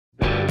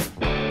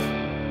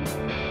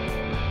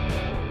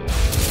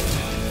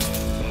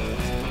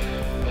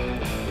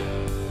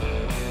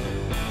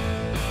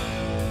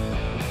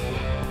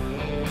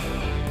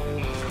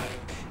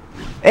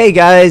Hey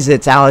guys,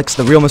 it's Alex,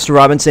 the real Mr.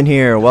 Robinson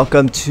here.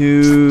 Welcome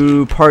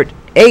to part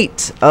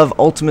 8 of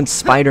Ultimate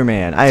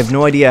Spider-Man. I have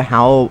no idea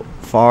how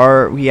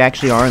far we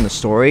actually are in the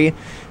story,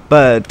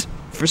 but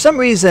for some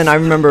reason I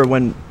remember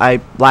when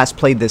I last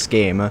played this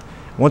game,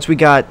 once we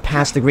got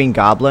past the Green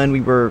Goblin,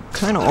 we were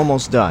kind of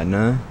almost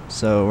done.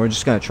 So we're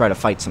just going to try to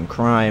fight some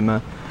crime.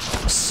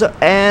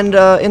 In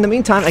the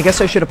meantime, I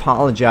guess I should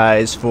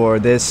apologize for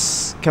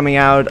this coming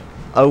out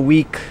a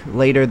week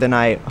later than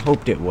I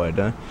hoped it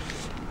would.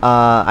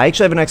 I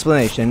actually have an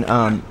explanation.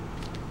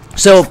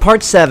 So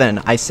part 7,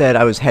 I said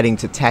I was heading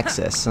to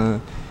Texas,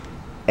 and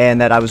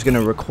that I was going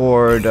to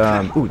record,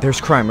 ooh,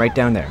 there's crime right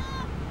down there.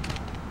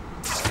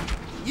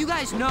 You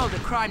guys know that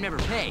crime never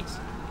pays,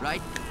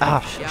 right?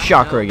 Ah, yeah,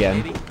 Shocker no,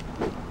 again. baby.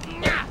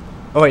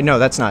 Oh wait, no,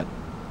 that's not,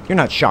 you're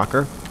not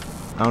Shocker.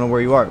 I don't know where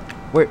you are.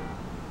 Where,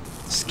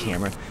 this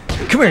camera.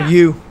 Come here,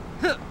 you.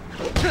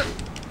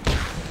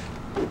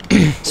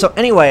 So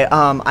anyway,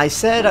 I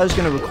said I was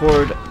going to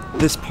record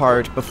this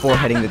part before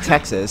heading to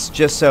Texas,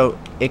 just so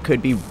it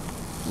could be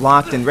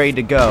locked and ready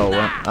to go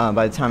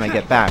by the time I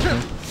get back.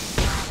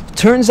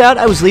 Turns out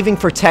I was leaving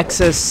for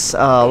Texas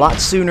a lot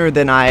sooner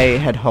than I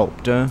had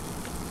hoped.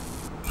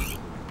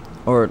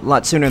 Or a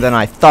lot sooner than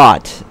I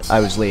thought I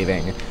was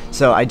leaving.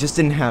 So I just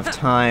didn't have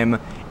time,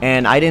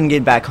 and I didn't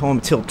get back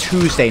home till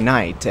Tuesday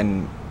night,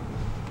 and,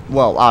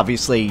 well,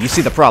 obviously, you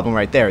see the problem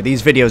right there.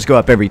 These videos go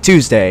up every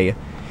Tuesday,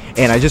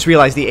 and I just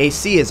realized the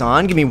AC is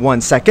on. Give me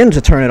 1 second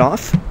to turn it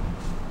off.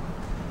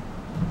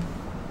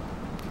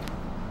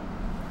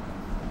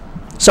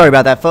 Sorry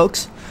about that,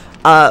 folks.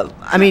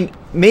 I mean,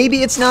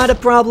 maybe it's not a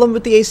problem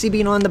with the AC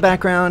being on in the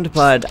background,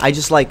 but I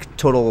just like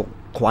total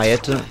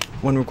quiet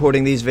when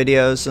recording these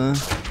videos.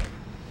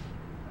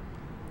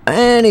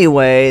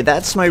 Anyway,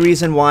 that's my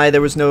reason why there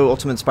was no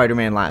Ultimate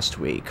Spider-Man last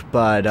week,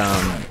 but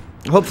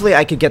hopefully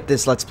I could get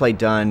this Let's Play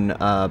done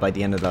by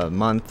the end of the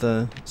month,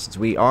 since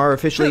we are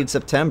officially in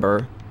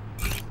September.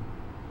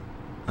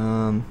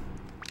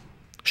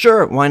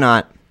 Sure, why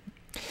not?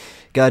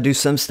 Gotta do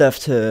some stuff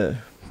to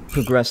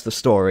progress the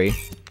story.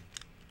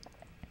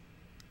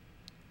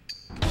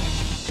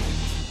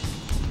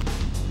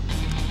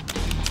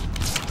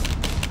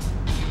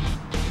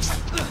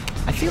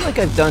 I feel like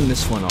I've done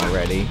this one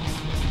already.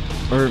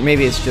 Or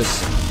maybe it's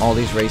just all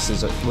these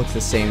races look the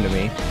same to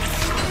me.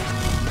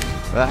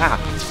 Ah!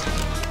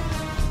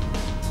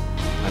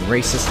 I'm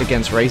racist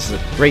against races.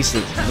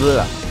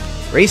 Ugh.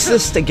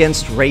 Racist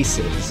against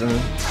races.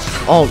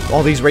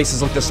 All these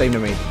races look the same to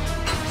me.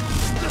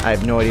 I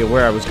have no idea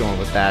where I was going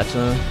with that.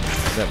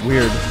 That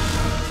weird,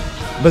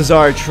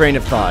 bizarre train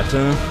of thought.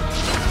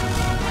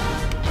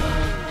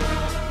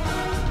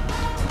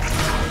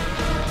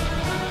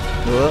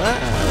 Whoa.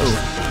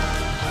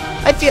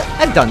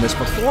 I've done this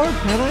before,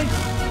 have I?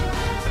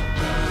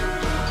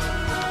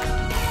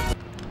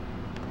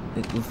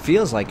 It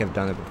feels like I've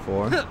done it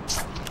before.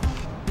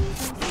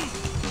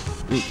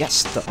 Ooh,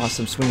 yes, the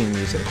awesome swinging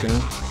music.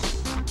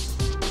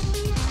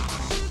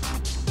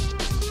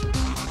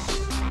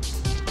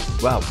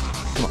 Wow.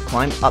 Come on,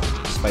 climb up,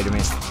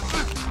 Spider-Man.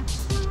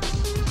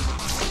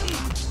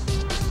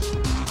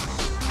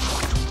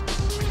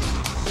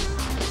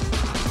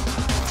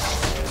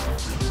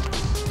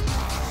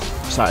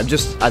 Sorry, I'm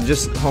just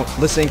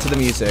listening to the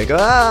music.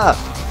 Ah!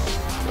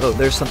 Oh,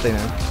 there's something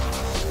there.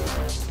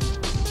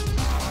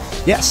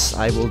 Yes,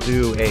 I will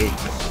do a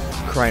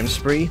crime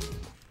spree.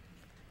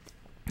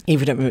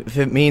 Even if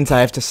it means I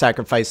have to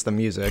sacrifice the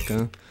music.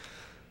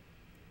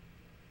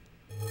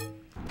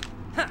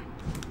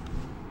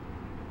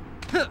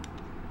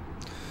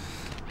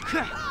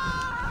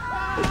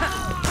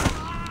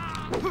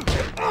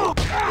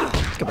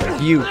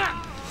 You.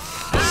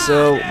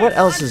 So, what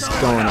else is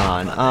going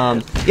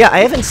on? Yeah, I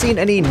haven't seen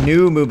any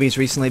new movies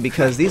recently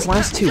because these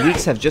last 2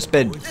 weeks have just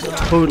been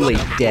totally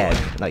dead.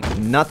 Like,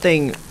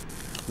 nothing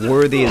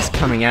worthy is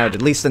coming out,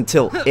 at least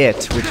until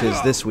It, which is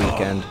this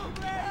weekend.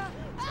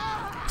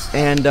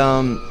 And,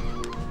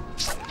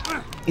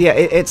 yeah,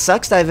 it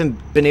sucks that I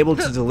haven't been able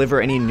to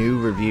deliver any new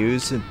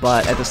reviews,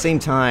 but at the same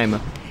time,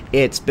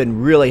 it's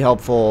been really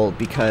helpful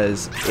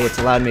because it's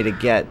allowed me to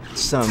get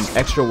some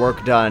extra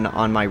work done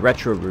on my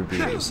retro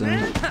reviews.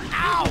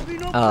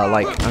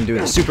 Like, I'm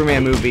doing the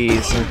Superman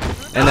movies,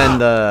 and then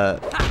the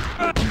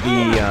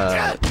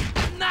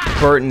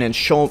Burton and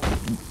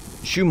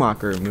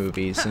Schumacher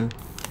movies.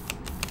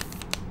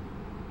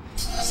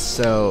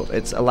 So,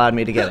 it's allowed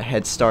me to get a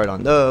head start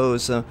on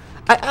those.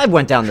 I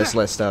went down this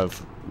list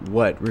of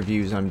what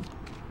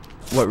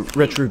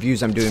retro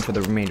reviews I'm doing for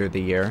the remainder of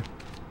the year.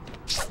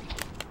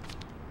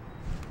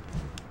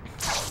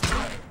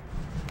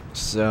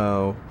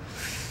 So,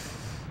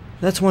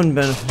 that's one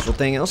beneficial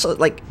thing. Also,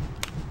 like,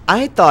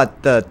 I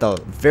thought that the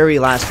very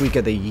last week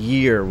of the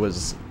year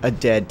was a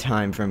dead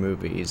time for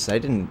movies. I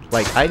didn't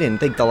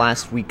think the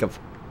last week of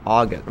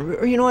August,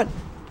 or you know what?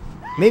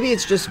 Maybe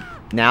it's just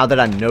now that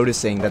I'm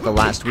noticing that the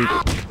last week,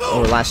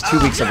 or last 2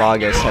 weeks of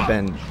August have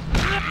been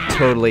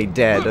totally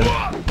dead.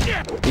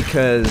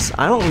 Because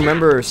I don't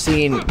remember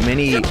seeing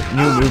many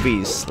new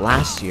movies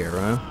last year,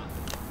 huh?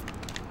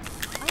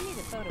 I need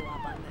a photo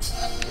op on this.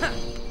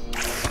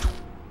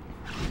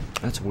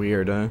 That's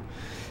weird, huh?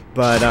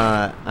 But,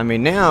 I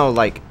mean, now,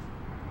 like,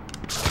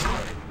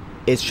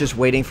 it's just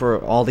waiting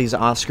for all these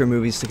Oscar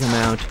movies to come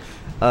out.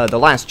 The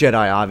Last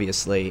Jedi,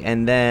 obviously.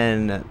 And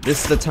then,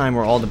 this is the time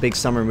where all the big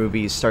summer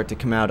movies start to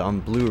come out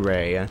on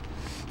Blu-ray.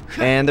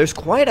 And there's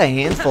quite a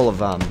handful of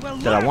them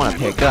that I want to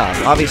pick up.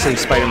 Obviously,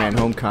 Spider-Man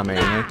Homecoming.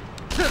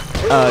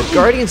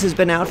 Guardians has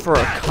been out for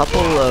a couple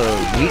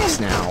of weeks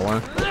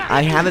now.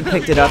 I haven't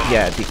picked it up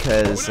yet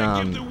because,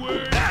 I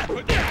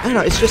don't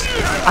know, it's just,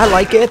 I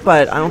like it,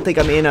 but I don't think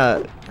I'm in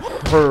a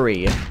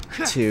hurry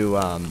to,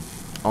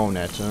 own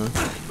it.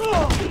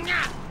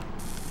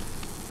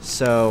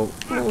 So,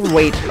 we'll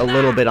wait a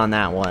little bit on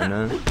that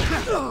one.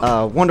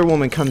 Wonder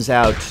Woman comes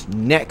out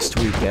next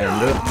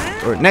weekend,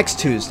 or next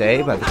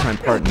Tuesday, by the time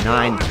Part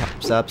 9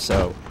 pops up,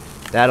 so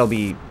that'll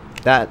be,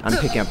 that I'm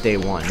picking up day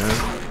one.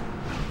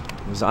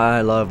 Because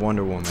I love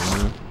Wonder Woman.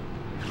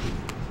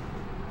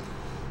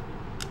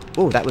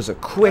 Oh, that was a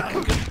quick,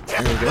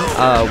 there we go.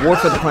 War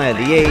for the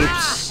Planet of the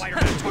Apes.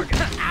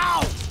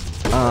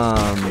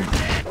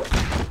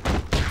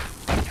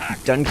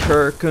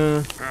 Dunkirk.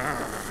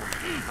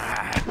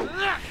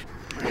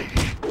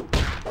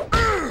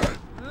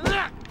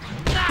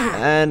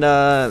 And,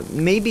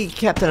 maybe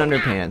Captain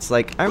Underpants.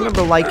 Like, I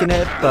remember liking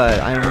it, but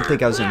I don't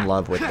think I was in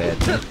love with it.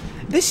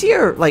 This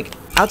year, like,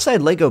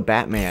 outside Lego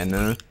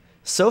Batman,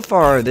 so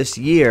far this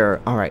year,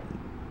 alright,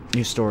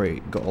 new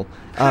story goal.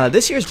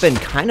 This year's been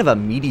kind of a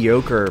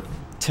mediocre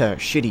to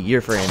shitty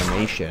year for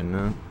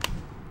animation.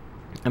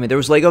 I mean, there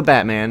was Lego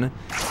Batman.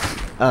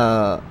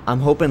 I'm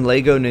hoping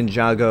Lego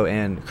Ninjago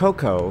and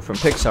Coco from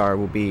Pixar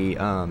will be,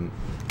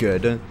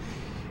 good.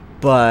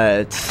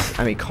 But,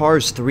 I mean,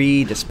 Cars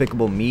 3,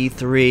 Despicable Me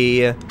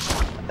 3, the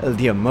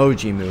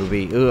Emoji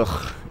Movie,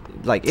 ugh.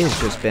 Like, it's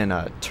just been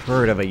a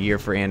turd of a year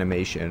for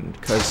animation.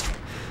 Because,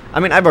 I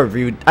mean, I've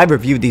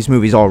reviewed these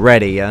movies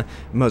already.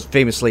 Most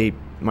famously,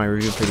 my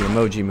review for the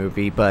Emoji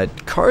Movie.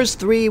 But Cars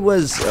 3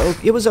 was,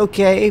 it was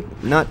okay.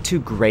 Not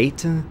too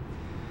great.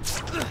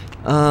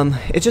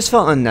 It just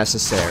felt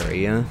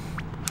unnecessary.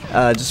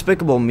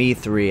 Despicable Me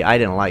 3, I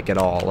didn't like at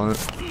all.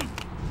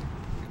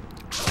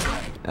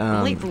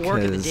 I'm late for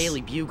work at the Daily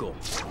Bugle.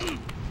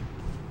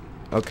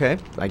 Okay,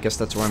 I guess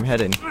that's where I'm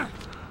heading.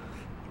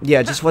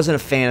 Yeah, just wasn't a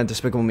fan of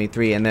Despicable Me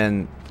 3, and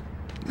then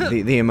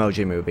the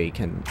Emoji Movie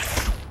can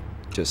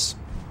just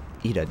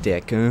eat a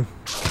dick, huh?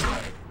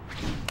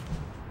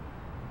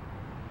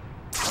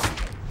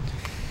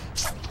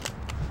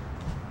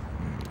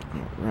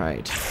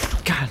 Alright.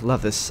 God, I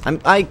love this.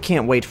 I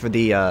can't wait for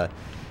the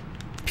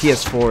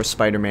PS4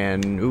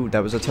 Spider-Man. Ooh,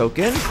 that was a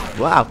token?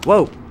 Wow,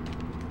 whoa!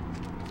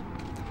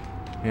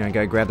 Yeah, I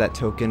gotta grab that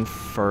token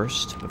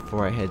first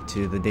before I head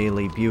to the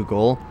Daily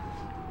Bugle.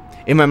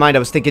 In my mind, I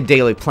was thinking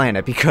Daily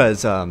Planet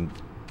because,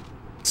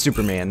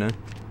 Superman.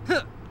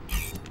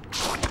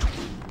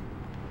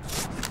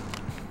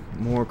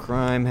 More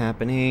crime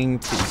happening.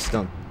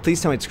 Please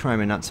tell me it's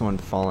crime and not someone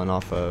falling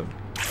off a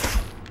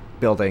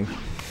building.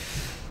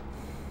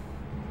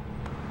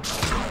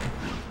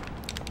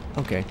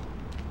 Okay.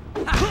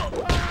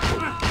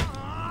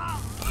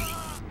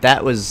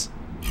 That was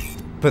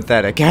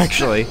pathetic,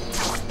 actually.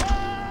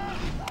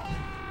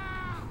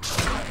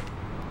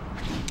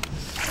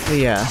 But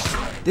yeah,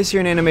 this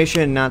year in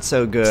animation, not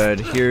so good.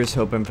 Here's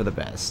hoping for the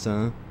best.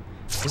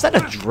 Was that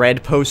a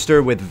Dread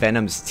poster with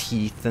Venom's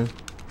teeth?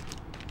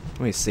 Let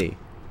me see.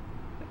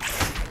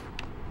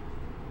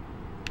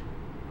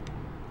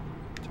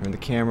 Turn the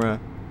camera.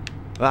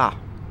 Ah!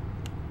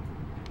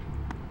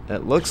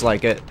 It looks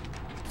like it.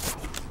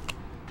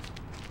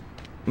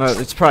 Well,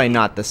 it's probably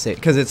not the same,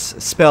 because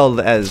it's spelled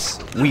as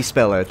we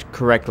spell it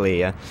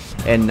correctly,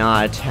 and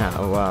not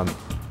how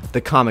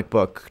the comic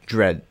book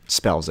Dread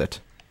spells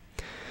it.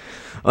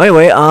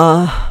 Anyway,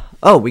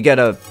 oh, we got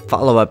a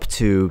follow-up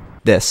to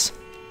this.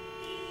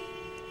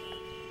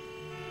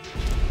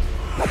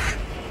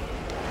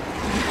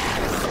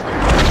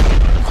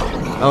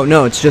 Oh,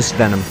 no, it's just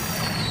Venom.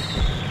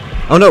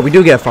 Oh, no, we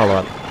do get a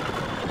follow-up.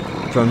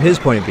 From his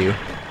point of view.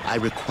 I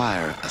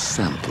require a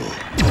sample.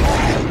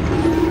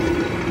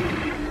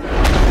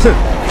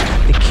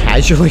 He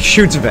casually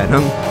shoots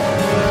Venom.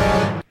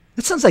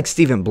 That sounds like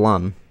Stephen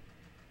Blum.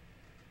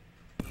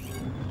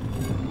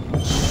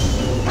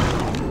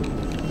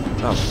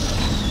 Oh.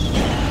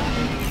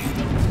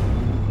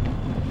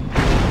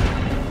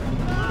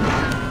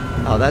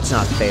 Oh, that's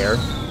not fair.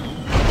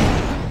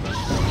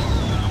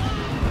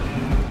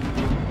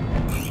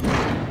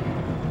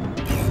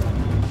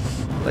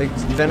 Like,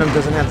 Venom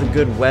doesn't have the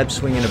good web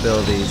swinging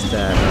abilities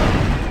that,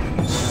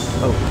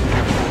 oh.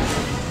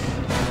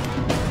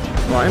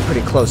 Well, I'm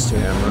pretty close to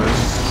him,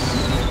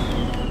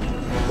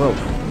 Whoa,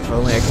 if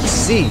only I could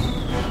see.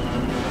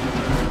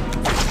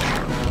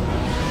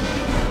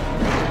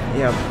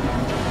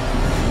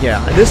 Yeah,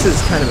 this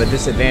is kind of a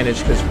disadvantage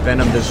because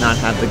Venom does not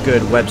have the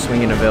good web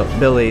swinging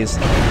abilities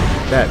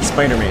that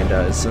Spider-Man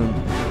does.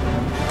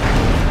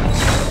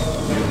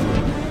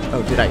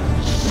 Oh, did I?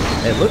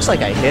 It looks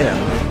like I hit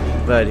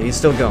him, but he's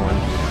still going.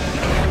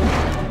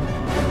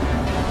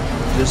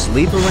 Just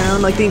leap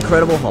around like the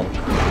Incredible Hulk.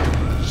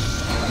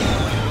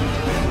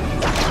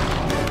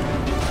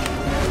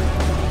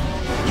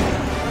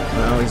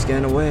 He's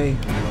getting away.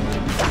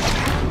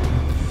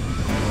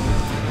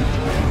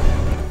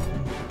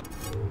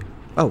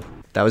 Oh,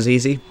 that was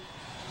easy.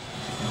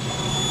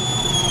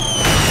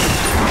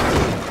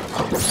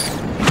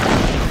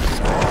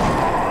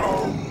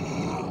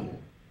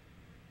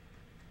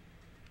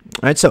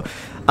 Alright, so,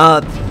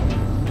 I'm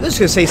just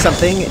gonna say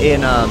something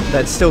in,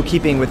 that's still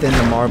keeping within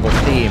the marble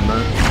theme.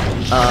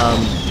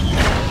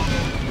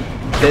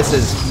 This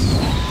is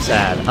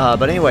sad.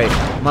 But anyway,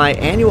 my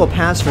annual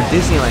pass for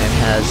Disneyland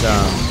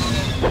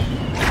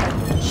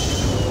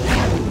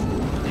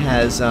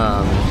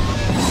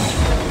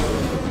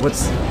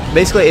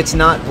basically it's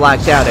not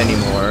blacked out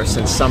anymore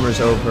since summer's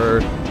over,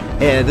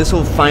 and this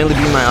will finally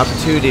be my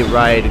opportunity to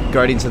ride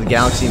Guardians of the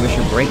Galaxy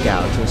Mission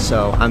Breakout.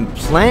 So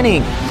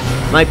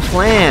my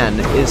plan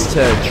is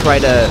to try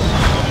to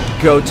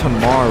go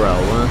tomorrow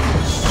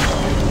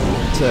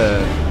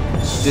to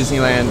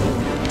Disneyland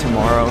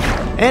tomorrow,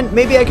 and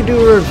maybe I could do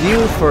a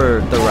review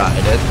for the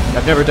ride.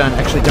 I've never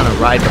actually done a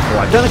ride before.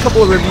 I've done a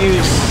couple of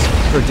reviews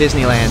for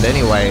Disneyland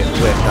anyway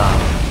with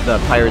the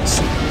Pirates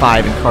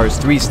 5 and Cars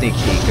 3 sneak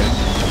peek,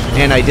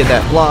 and I did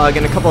that vlog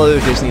and a couple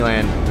other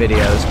Disneyland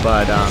videos,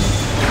 but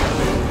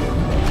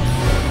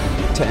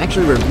to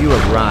actually review a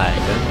ride,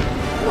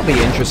 it'll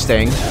be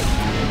interesting.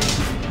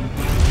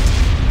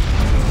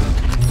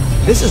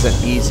 This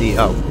isn't easy.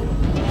 Oh,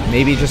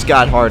 maybe it just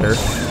got harder.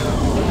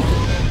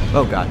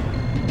 Oh god.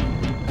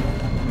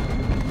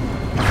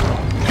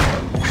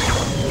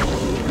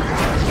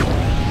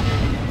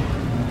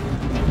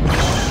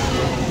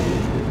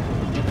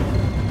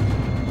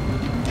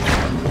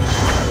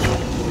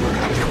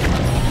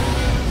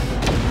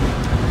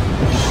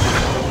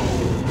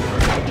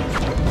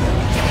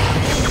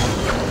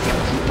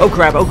 Oh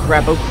crap, oh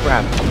crap, oh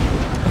crap.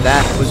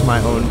 That was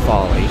my own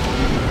folly.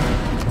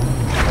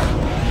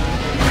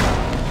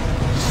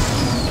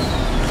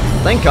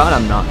 Thank God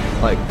I'm not,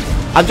 like,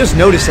 I'm just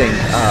noticing,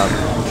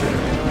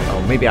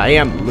 oh, maybe I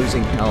am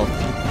losing health.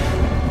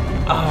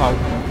 Oh.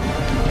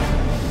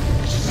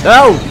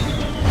 No!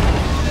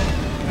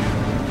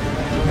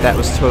 That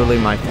was totally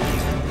my fault.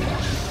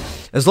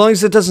 As long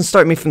as it doesn't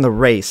start me from the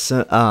race,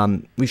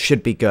 we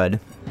should be good.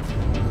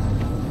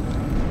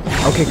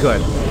 Okay,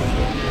 good.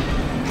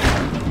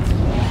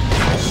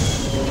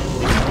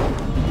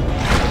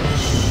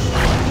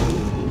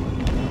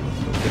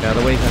 Get out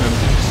of the way, Venom.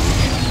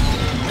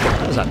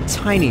 That was a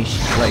tiny,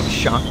 like,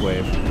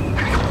 shockwave.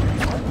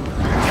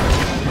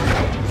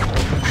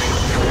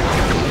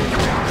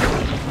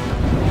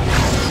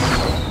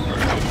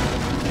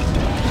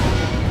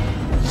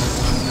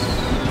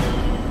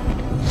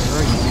 Where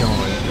are you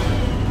going?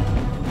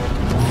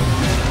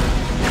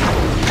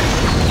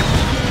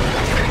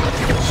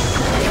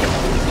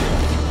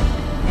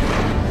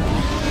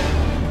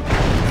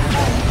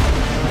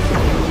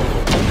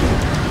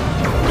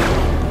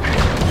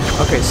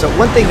 Okay, so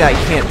one thing that I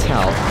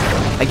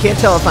can't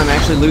tell if I'm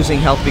actually losing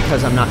health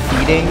because I'm not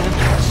feeding,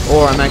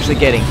 or I'm actually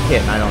getting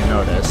hit and I don't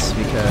notice,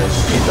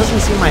 because it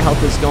doesn't seem my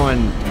health is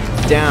going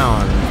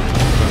down.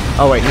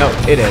 Oh wait, no,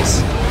 it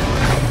is.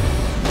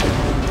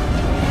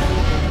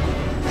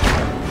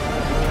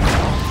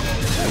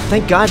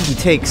 Thank God he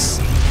takes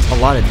a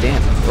lot of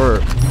damage,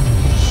 or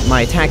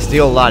my attacks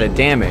deal a lot of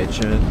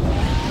damage,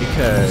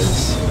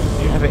 because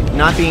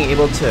not being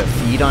able to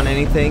feed on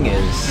anything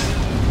is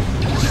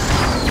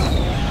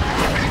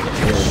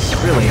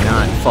really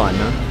not fun.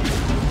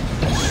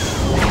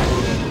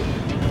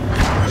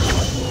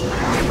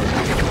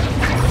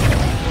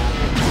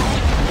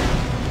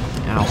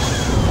 Ow.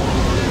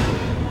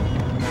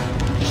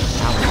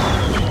 Ow.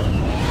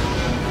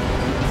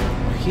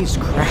 He's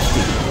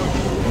crafty.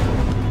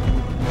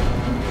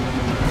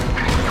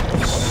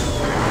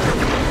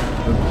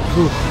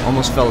 Whew,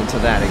 almost fell into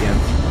that again.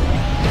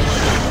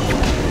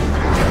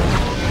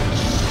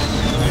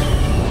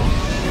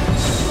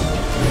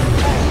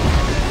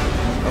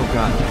 Oh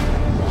god.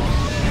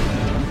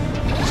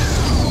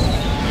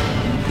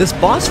 This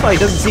boss fight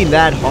doesn't seem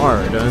that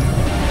hard,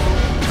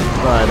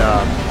 but,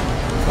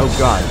 oh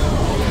god.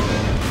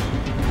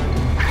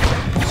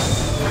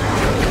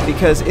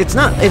 Because it's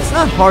not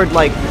hard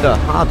like the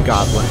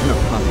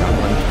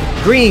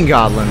Green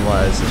Goblin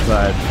was,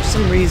 but for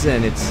some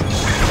reason it's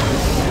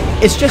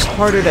just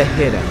harder to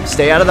hit him.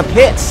 Stay out of the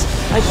pits!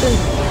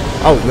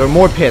 Oh, there are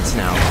more pits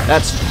now.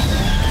 That's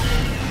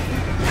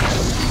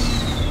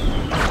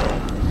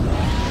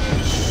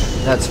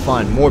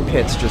fun. More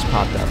pits just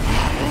popped up.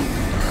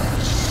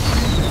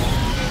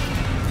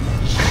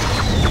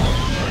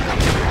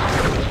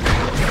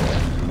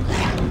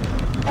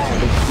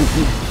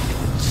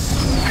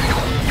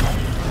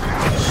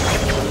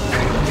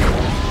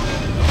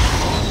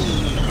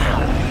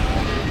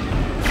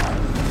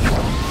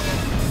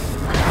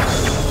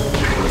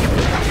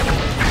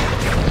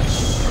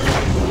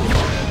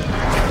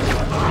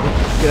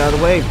 Get out of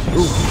the way.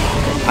 Ooh,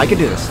 I can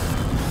do this.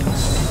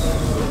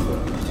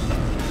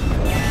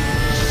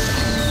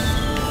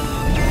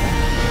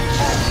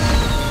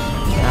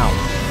 Ow.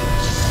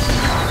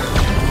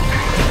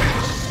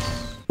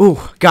 Ooh,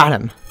 got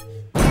him.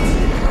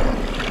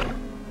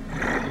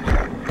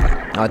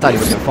 Oh, I thought he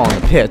was gonna fall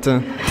in the pit.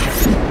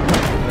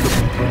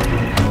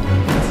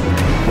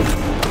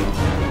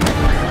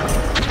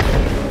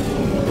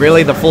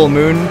 Really, the full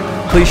moon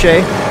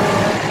cliche?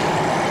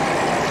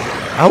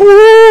 Oh!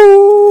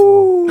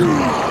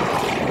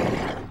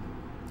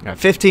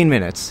 15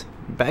 minutes.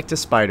 Back to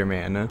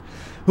Spider-Man,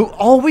 who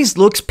always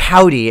looks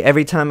pouty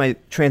every time I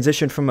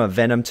transition from a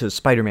Venom to a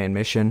Spider-Man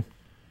mission.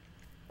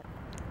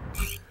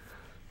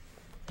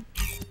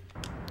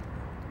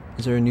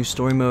 Is there a new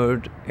story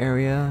mode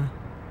area?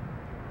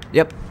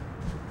 Yep.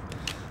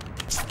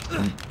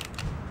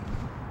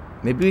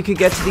 Maybe we could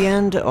get to the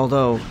end,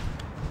 although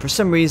for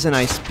some reason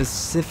I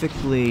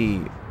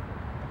specifically...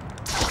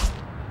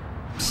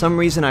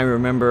 I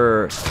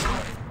remember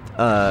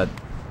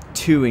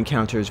 2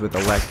 encounters with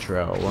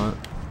Electro.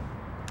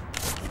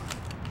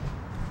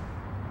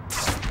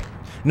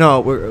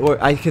 No,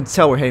 I can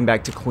tell we're heading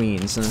back to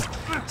Queens,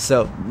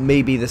 so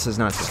maybe this is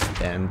not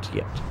the end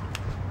yet.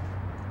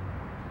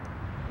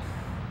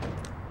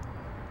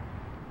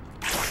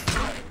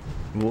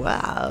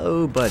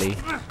 Wow, buddy.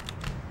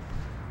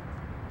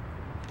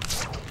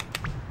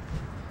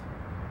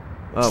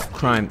 Oh,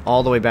 crime.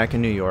 All the way back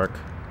in New York.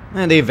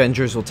 And the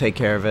Avengers will take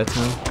care of it.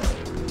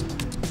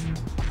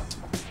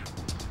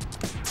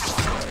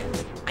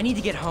 I need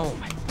to get home.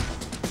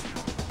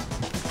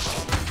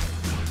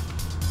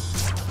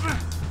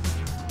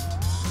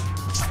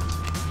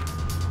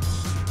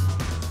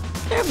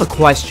 I have a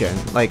question.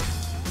 Like,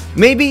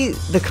 maybe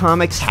the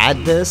comics had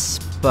this,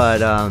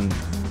 but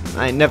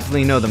I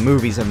definitely know the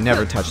movies have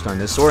never touched on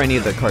this, or any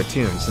of the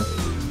cartoons.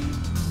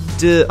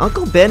 Do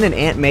Uncle Ben and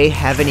Aunt May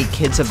have any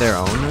kids of their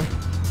own?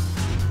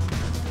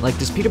 Like,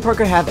 does Peter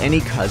Parker have any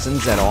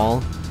cousins at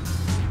all?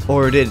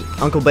 Or did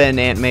Uncle Ben and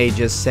Aunt May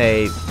just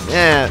say,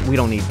 we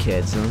don't need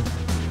kids?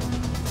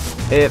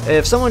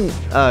 If someone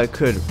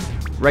could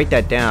write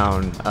that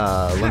down,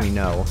 let me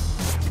know.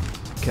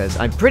 Because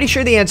I'm pretty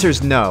sure the answer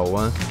is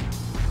no.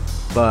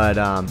 But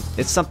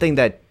it's something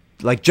that,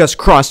 like, just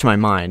crossed my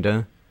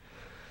mind.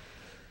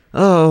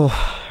 Oh,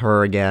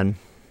 her again.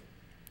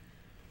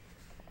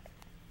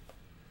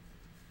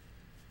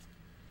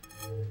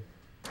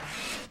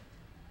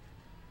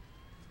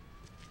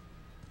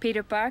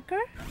 Peter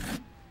Parker?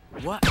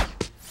 What?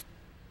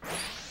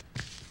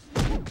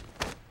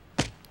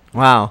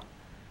 Wow.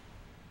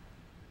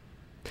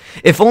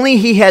 If only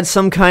he had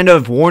some kind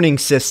of warning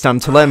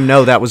system to let him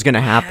know that was going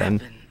to happen.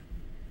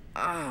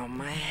 Oh,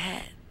 my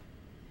head.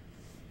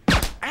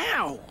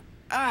 Ow!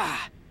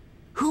 Ah!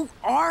 Who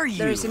are you?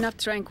 There's enough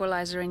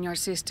tranquilizer in your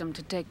system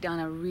to take down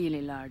a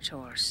really large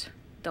horse.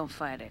 Don't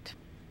fight it.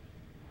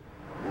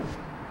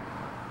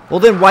 Well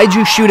then, why'd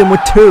you shoot him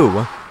with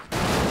 2?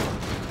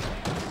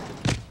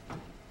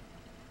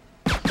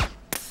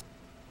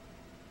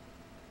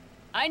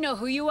 I know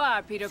who you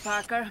are, Peter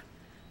Parker.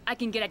 I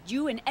can get at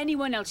you and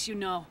anyone else you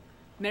know.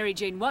 Mary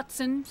Jane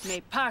Watson,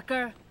 May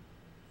Parker.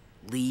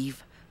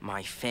 Leave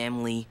my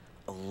family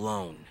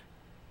alone.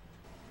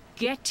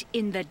 Get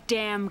in the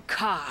damn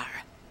car.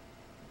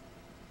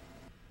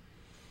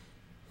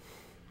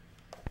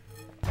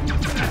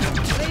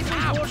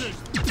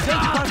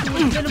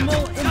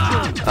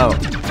 Oh.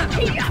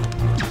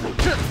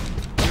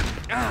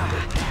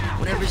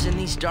 Whatever's in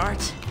these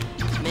darts,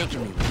 it's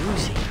making me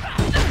woozy.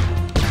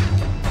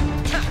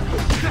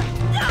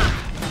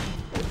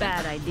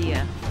 Bad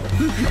idea.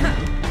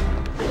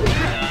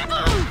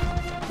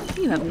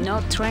 You have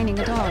no training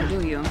at all,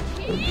 do you?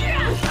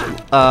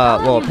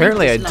 Well,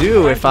 apparently I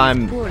do if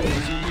I'm...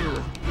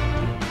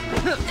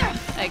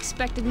 I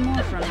expected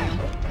more from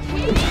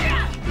you.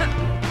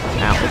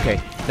 Ow, okay.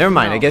 Never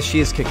mind, I guess she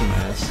is kicking my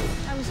ass.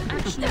 I was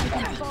actually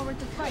looking forward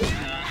to fighting.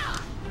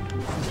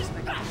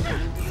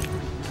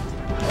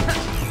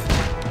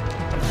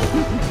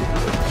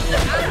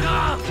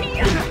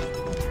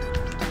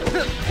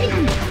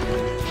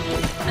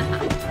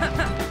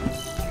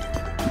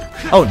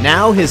 Oh,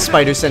 now his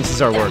spider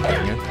senses are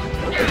working.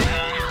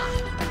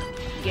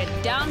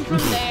 Get down from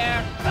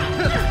there.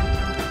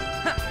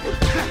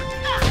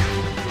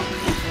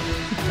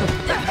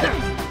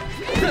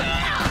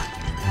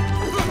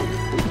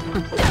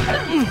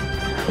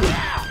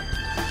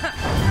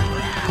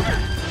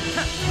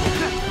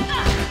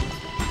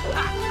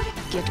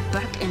 Get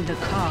back in the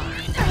car.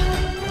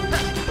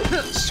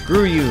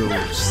 Screw you,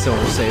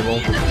 Silver Sable.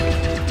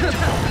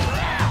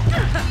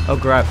 Oh,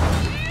 crap.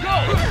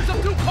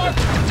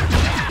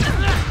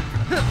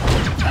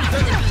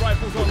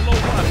 Rifles on low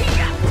run.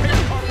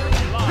 Take Parker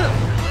alive.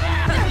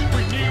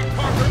 We need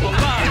Parker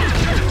alive.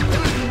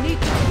 You need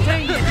to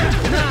contain it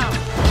now.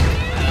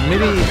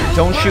 Maybe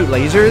don't shoot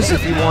lasers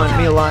if you want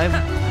me alive.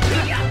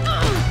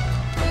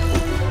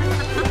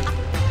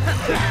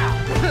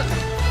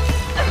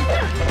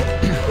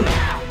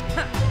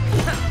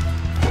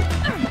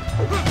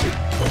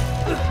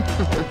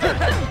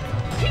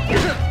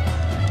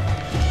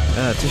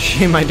 It's a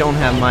shame I don't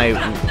have my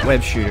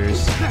web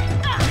shooters.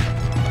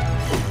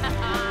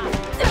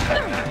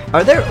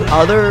 Are there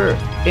other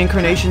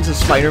incarnations of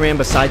Spider-Man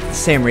besides the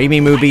Sam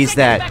Raimi movies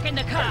that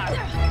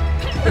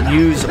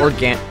use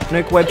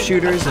organic web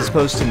shooters as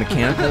opposed to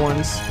mechanical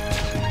ones?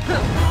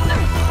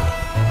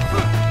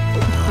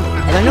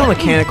 And I know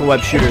mechanical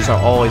web shooters are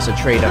always a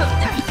trait of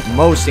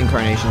most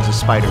incarnations of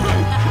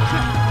Spider-Man.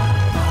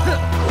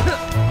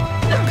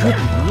 Good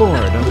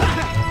lord.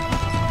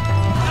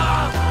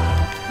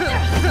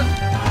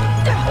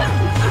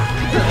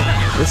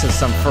 This is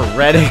some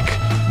frenetic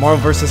Marvel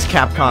vs.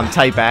 Capcom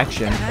type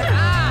action.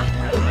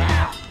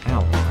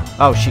 Ow.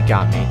 Oh, she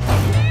got me.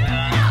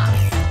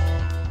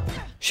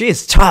 She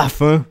is tough,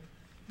 huh?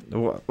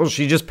 Well,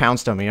 she just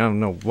pounced on me. I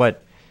don't know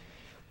what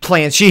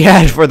plan she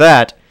had for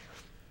that.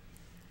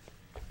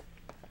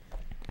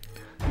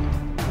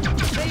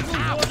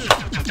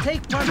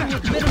 Take Parker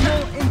with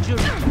minimal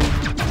injury.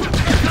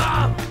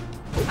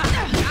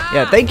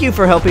 Yeah, thank you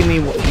for helping me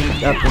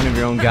beat up one of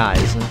your own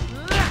guys.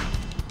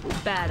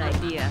 Bad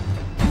idea.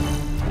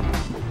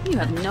 You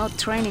have no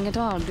training at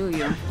all, do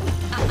you?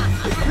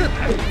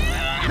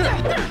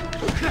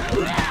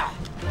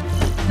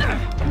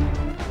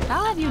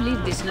 How have you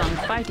lived this long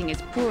fighting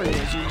as poorly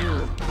as you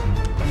do?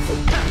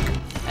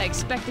 I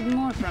expected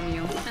more from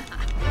you.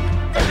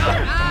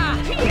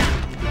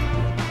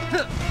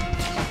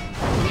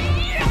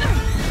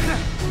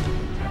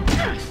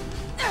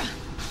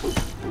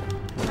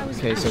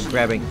 Okay, so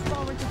grabbing.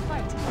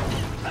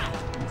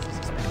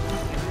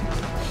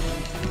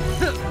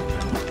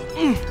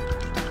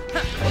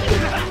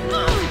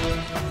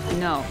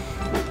 No.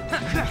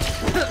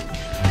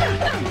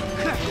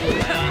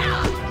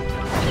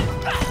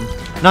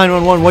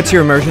 911, what's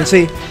your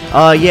emergency?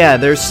 Yeah,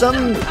 there's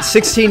some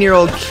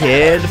 16-year-old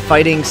kid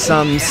fighting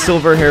some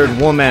silver-haired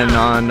woman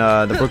on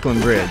the Brooklyn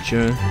Bridge.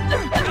 Or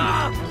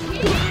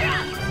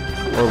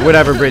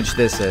whatever bridge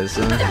this is.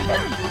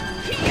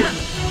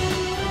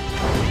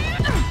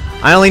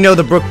 I only know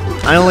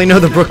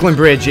the Brooklyn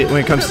Bridge when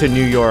it comes to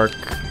New York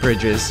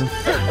bridges.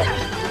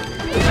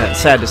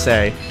 Sad to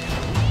say.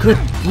 Good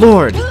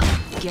lord.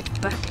 Get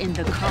back in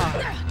the car.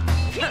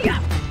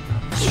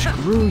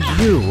 Screw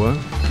you.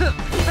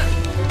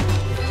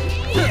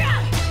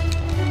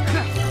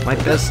 My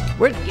best.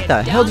 Where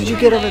the hell did you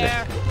get over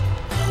there?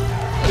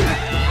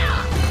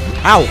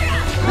 Ow!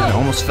 I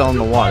almost fell in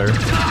the water.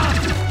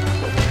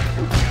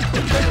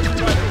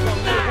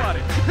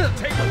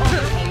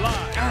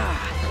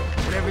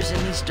 Whatever's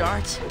in these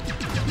darts,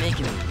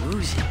 making me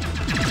woozy.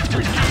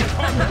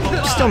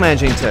 Still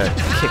managing to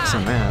kick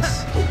some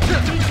ass.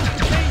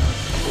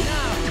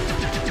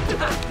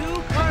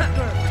 Do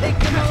Parker. Take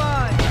him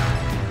alive.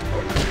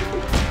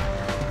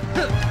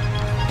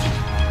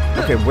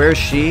 Okay, where's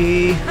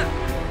she?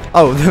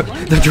 Oh,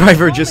 the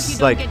driver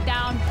just like.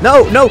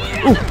 No, no!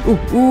 Ooh, ooh,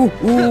 ooh,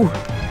 ooh!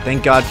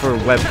 Thank God for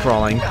web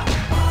crawling. Okay,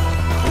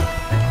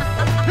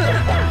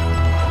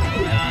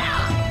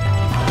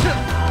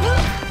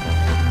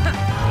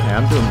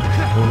 I'm doing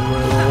a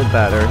little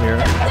better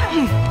here.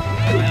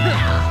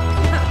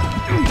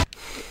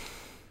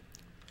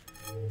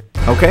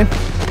 Okay.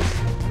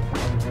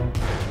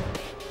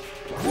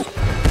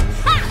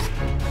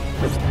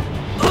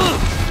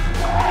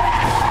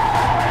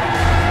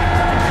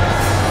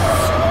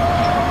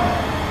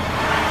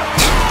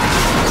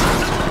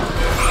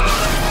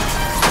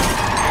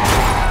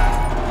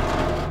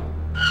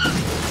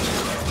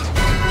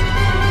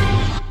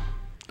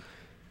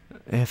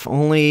 If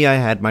only I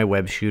had my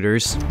web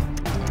shooters.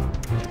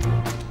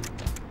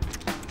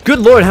 Good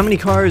lord, how many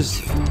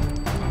cars?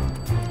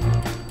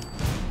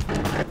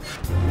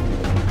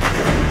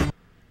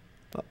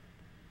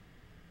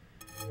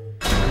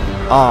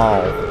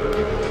 Oh.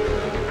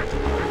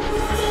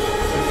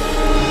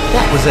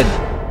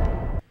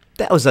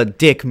 That was a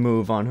dick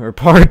move on her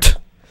part.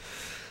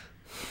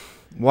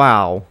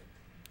 Wow.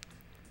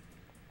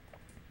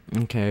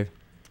 Okay.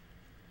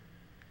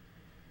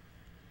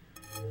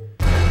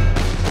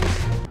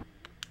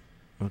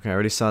 Okay, I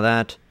already saw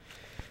that.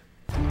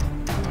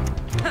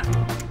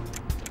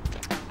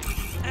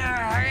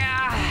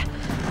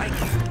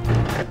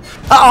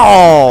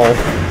 Oh!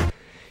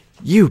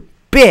 You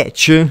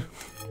bitch!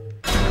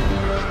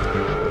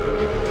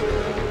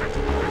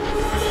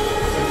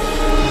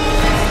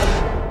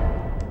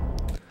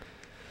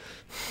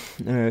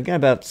 Alright, we got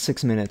about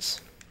 6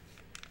 minutes.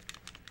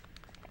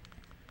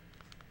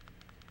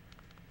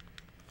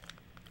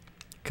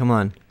 Come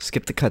on,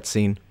 skip the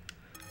cutscene.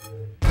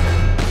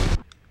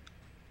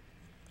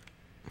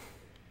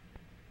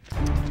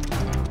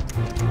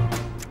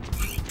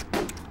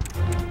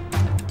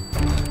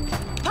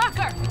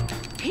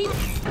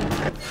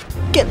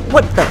 Get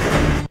what the?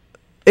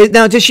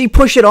 Now, does she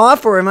push it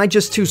off, or am I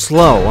just too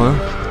slow? Huh?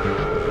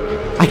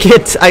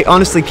 I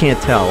honestly can't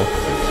tell.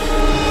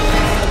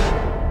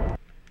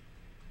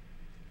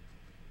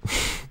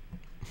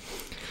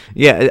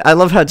 Yeah, I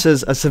love how it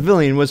says a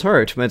civilian was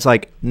hurt, but it's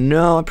like,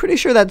 no, I'm pretty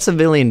sure that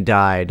civilian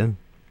died.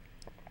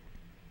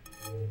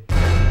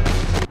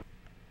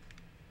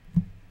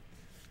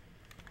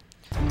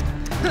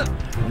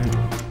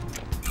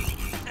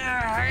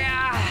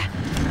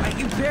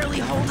 You barely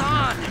hold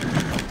on.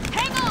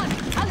 Hang on!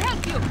 I'll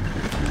help you!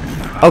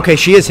 Okay,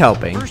 she is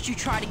helping. First you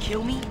try to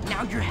kill me,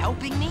 now you're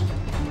helping me?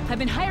 I've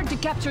been hired to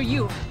capture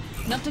you.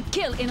 not to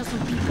kill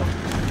innocent people.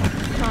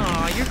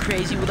 Aw, you're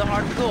crazy with a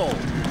heart of gold.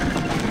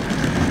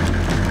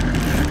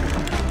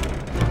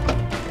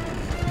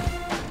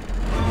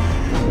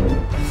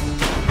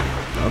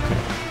 Okay.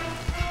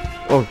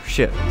 Oh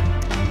shit.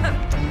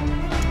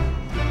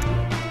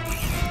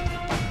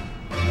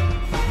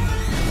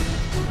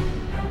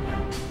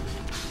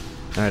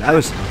 Alright,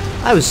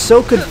 I was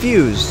so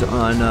confused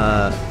on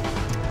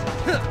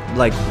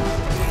like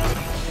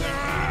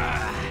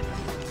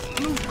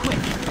Move quick.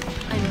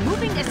 I'm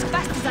moving as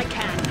fast as I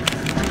can.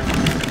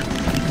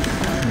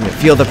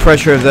 feel the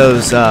pressure of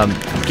those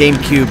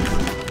GameCube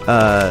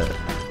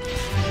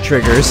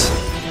triggers.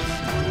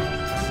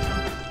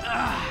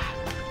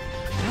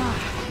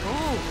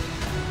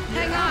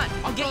 Hang on,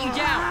 I'll get you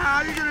down. How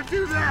are you gonna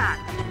do that?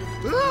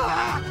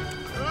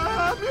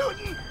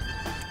 Mutant!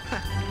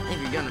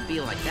 If you're gonna be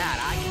like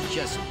that, I can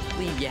just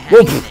leave you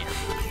hanging Whoa. there.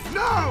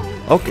 No!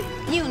 Okay.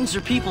 Mutants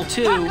are people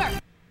too. Parker!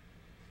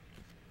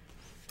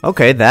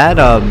 Okay, that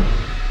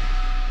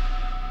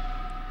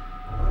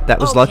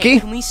was Okay, lucky.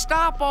 Can we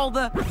stop all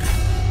the...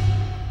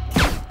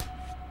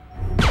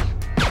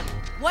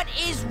 What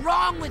is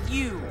wrong with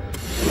you?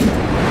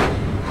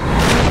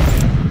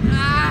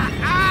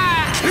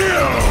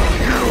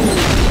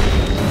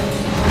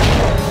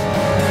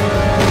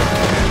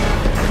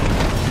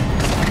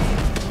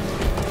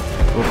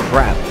 Oh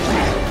crap.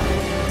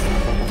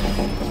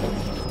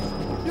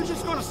 You're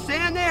just gonna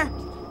stand there?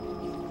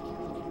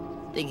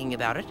 Thinking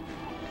about it.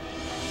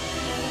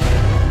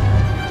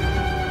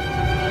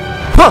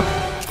 Huh.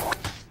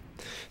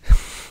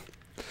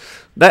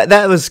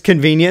 That was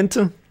convenient.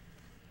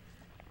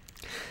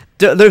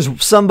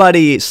 There's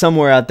somebody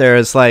somewhere out there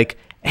that's like,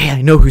 hey,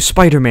 I know who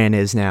Spider-Man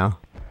is now.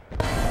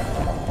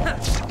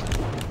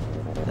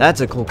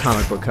 That's a cool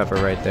comic book cover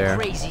right there.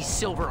 Crazy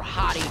silver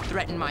hottie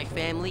threatened my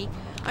family.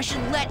 I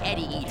should let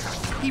Eddie eat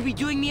her. He'd be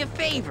doing me a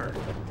favor.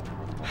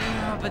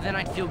 But then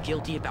I'd feel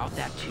guilty about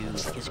that too,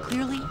 because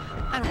clearly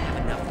I don't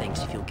have enough things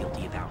to feel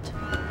guilty about.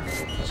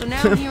 So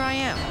now here I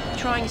am,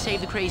 trying to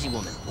save the crazy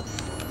woman.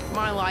 If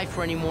my life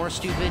were any more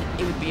stupid,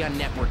 it would be on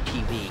network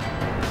TV.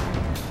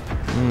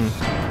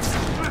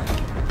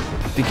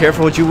 Be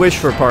careful what you wish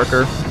for,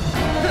 Parker.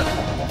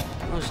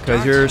 Those 'Cause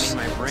darts yours-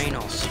 make my brain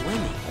all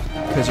swimmy.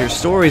 Because your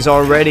story's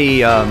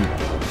already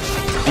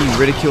being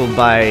ridiculed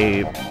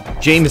by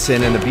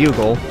Jameson and the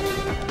Bugle.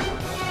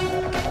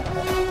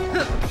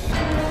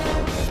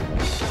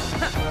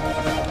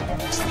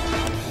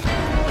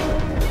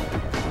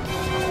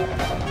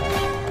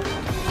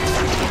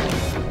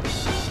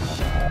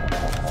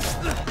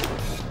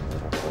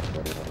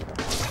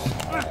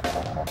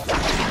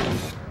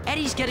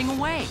 Eddie's getting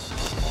away.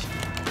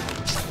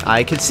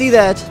 I could see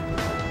that.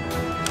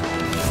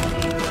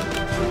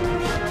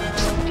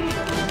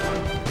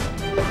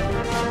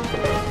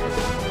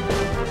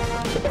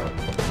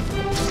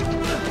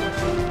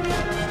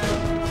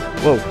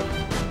 Whoa.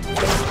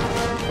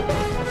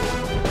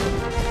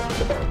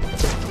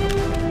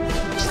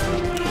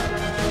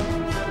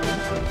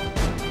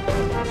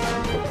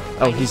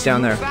 Oh, he's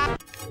down there.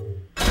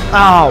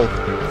 Ow!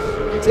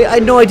 See, I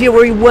had no idea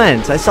where he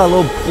went. I saw a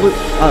little blue,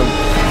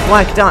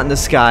 black dot in the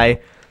sky.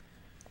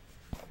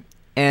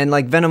 And,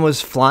 like, Venom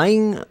was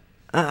flying?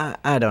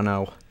 I don't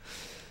know.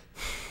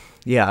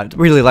 Yeah, I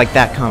really like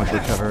that comic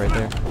book cover right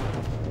there.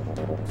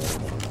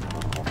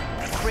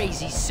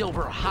 Crazy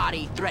silver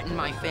hottie threatened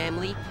my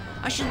family.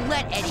 I should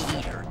let Eddie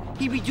eat her.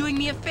 He'd be doing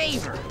me a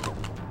favor.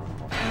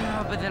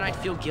 But then I'd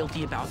feel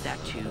guilty about that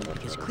too,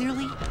 because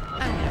clearly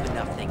I don't have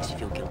enough things to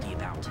feel guilty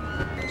about.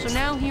 So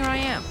now here I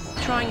am,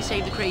 trying to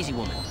save the crazy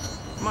woman.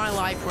 If my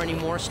life were any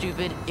more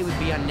stupid, it would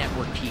be on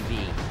network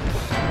TV.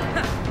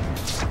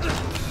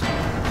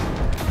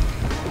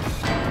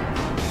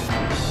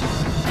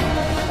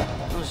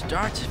 Those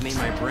darts have made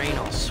my brain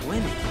all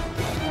swimmy.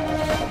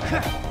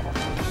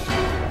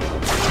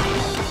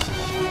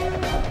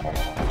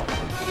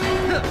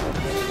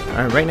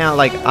 Alright, right now,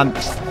 like, I'm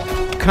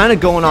kind of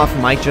going off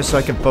mic just so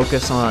I can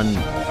focus on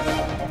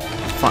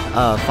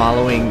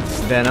following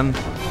Venom.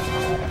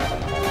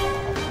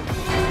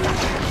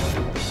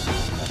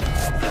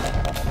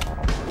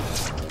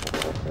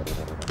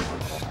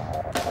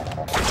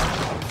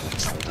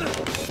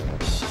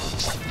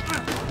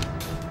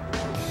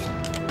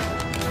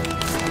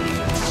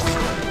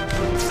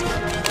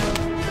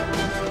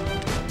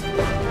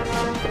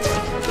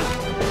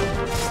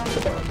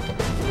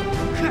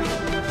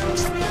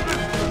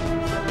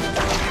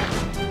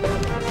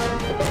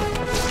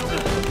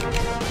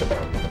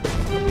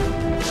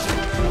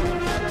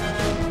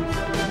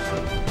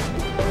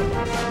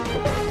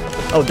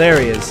 Oh,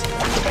 there he is.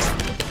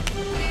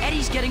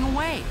 Eddie's getting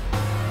away.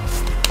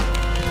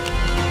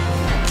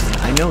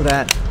 I know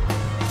that.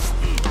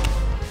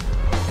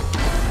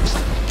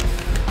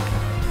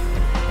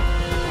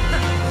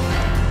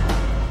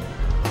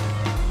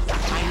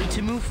 I need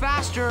to move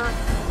faster.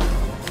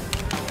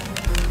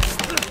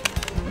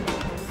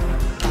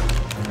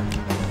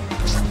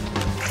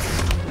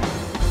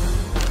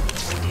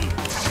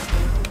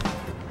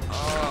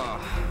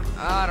 Oh,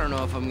 I don't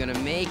know if I'm gonna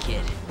make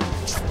it.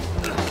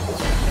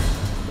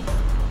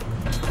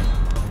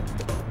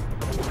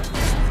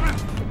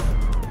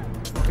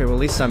 Okay, well at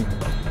least I'm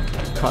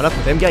caught up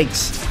with him.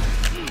 Yikes.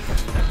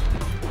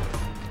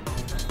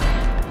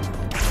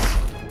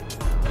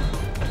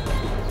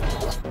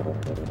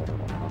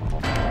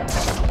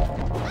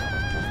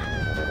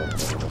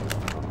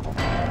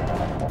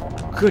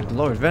 Good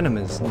lord, Venom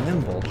is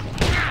nimble.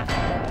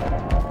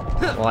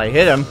 Well, I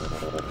hit him.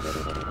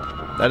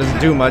 That doesn't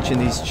do much in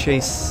these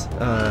chase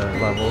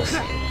levels.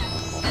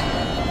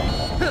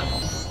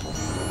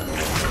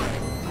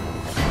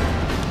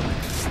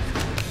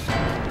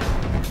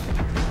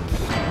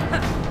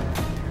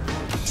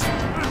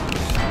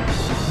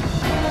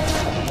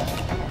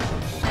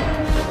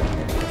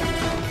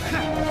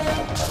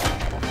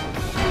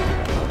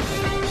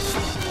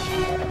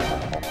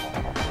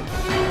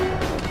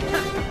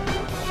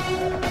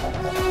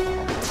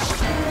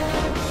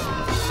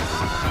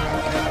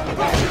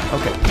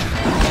 Okay.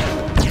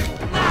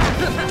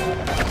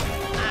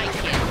 I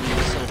can't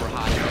leave Silver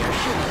Hot here.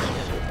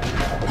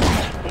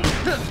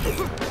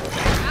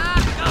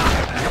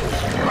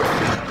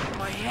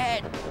 My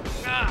head.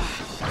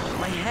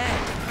 My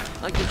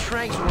head. Like the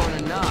tranks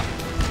weren't enough.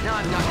 Now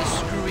I've got this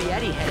screwy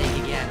Eddie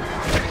headache again.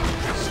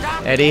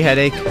 Stop. Eddie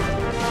headache.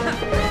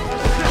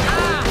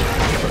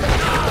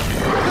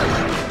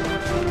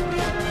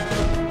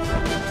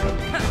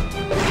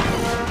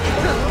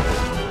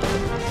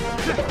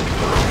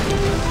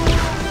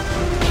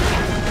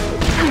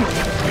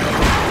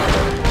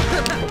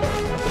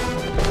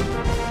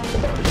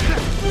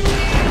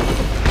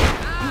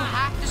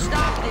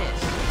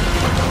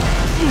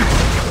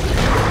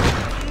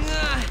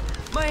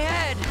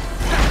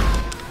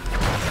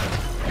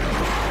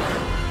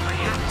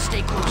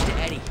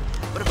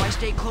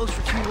 Stay close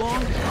for too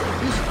long,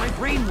 my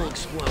brain will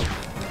explode.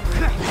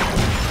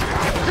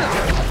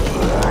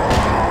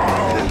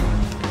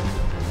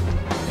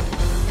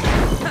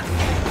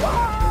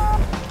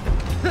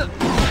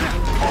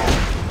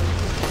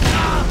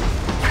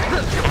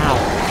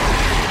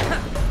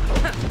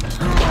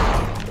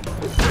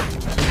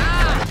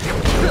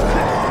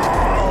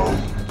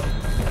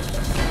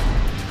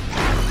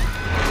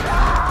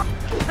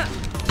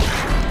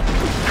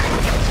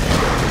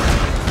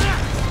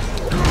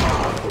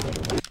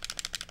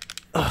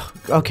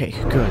 Okay,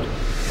 good.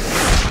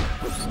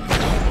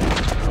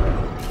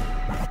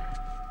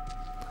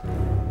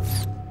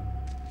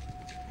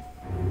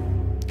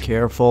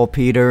 Careful,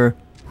 Peter.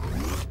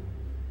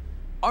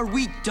 Are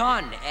we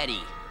done,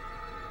 Eddie?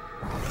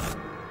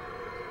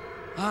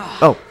 Ah,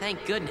 oh.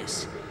 Thank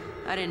goodness.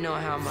 I didn't know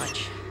how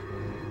much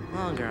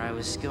longer I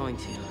was going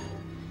to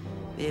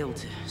be able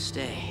to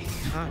stay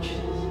conscious.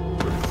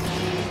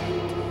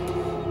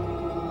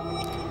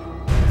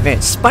 Man,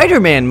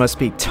 Spider-Man must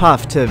be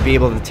tough to be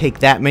able to take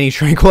that many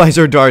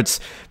tranquilizer darts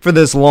for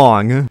this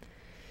long.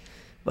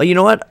 Well, you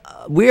know what?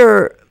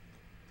 We're...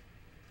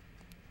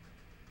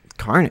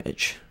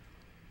 Carnage.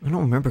 I don't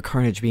remember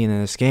Carnage being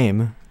in this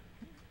game.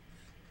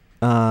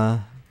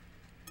 Oh,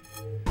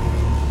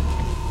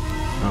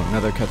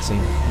 another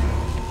cutscene.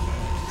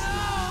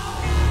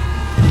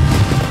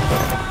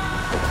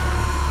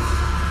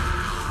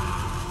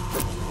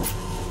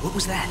 What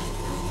was that?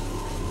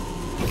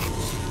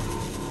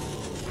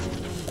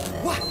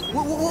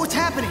 What's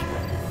happening?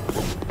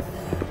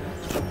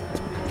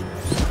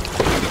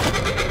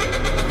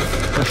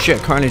 Oh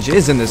shit, Carnage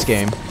is in this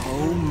game.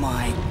 Oh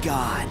my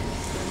god.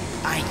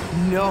 I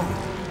know.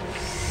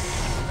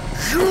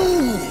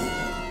 You!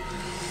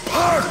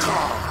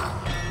 Parker!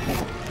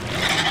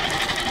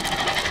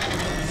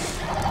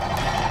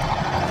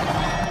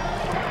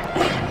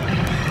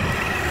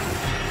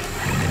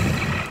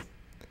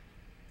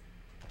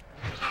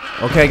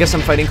 Okay, I guess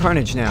I'm fighting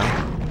Carnage now.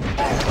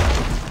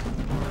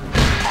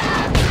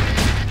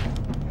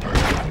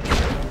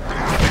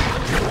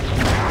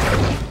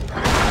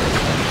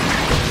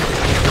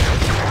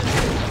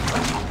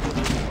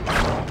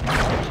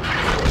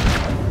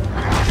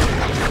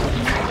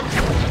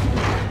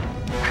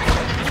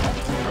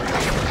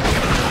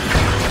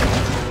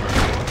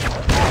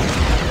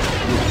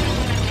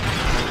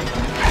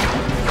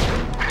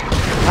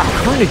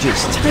 Carnage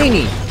is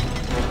tiny.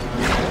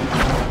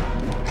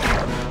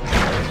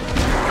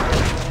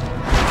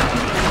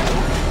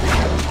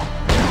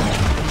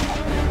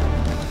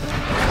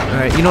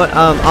 Alright, you know what,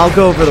 I'll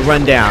go over the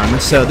rundown.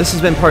 So this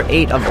has been part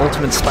 8 of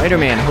Ultimate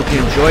Spider-Man. I hope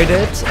you enjoyed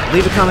it.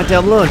 Leave a comment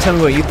down below and tell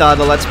me what you thought of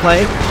the Let's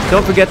Play.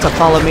 Don't forget to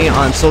follow me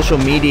on social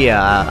media.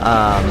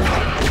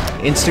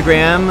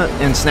 Instagram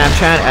and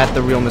Snapchat at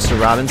The Real Mr.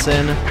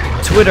 Robinson.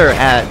 Twitter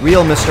at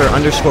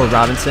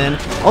RealMr_Robinson.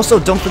 Also,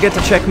 don't forget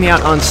to check me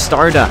out on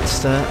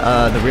Stardust,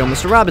 The Real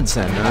Mr.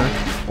 Robinson.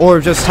 Or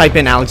just type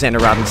in Alexander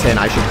Robinson.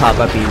 I should pop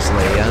up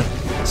easily.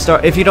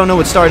 If you don't know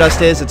what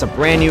Stardust is, it's a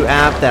brand new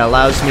app that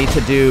allows me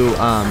to do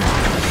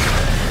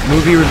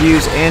movie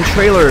reviews and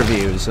trailer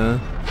reviews.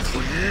 When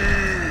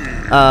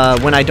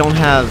I don't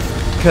have,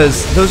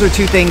 because those are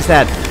two things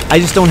that I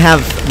just don't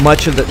have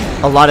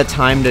a lot of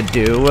time to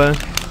do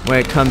when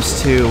it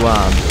comes to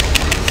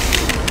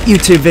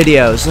YouTube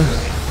videos.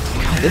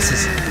 God, this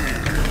is.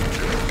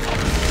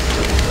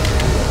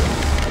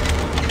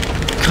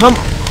 Come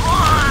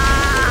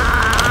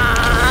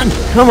on! on!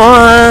 Come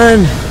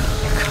on!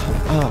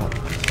 Oh.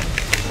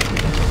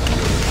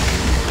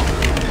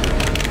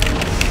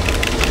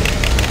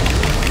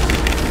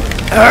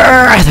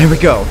 There we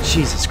go.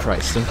 Jesus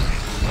Christ.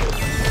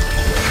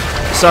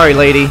 Sorry,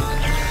 lady.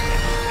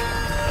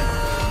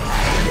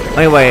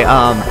 Anyway,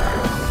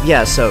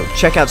 yeah, so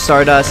check out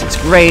Stardust.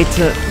 It's great.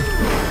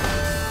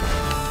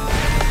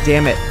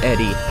 Damn it,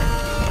 Eddie.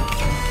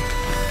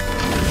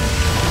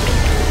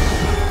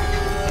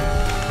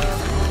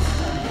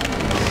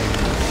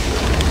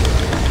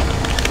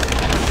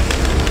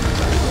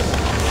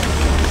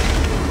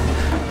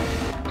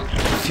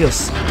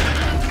 Feels.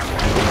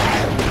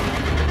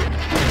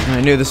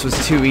 I knew this was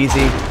too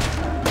easy.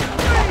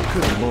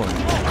 Good lord.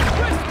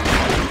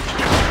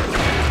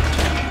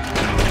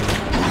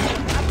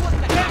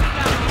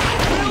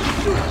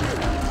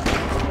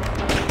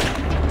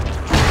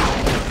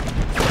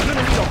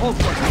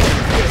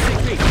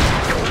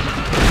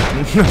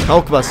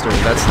 Hulkbuster,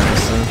 that's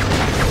nice.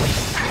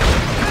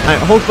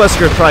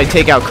 Hulkbuster would probably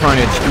take out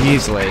Carnage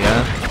easily,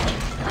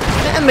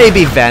 and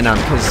maybe Venom,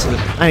 because,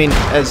 I mean,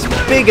 as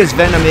big as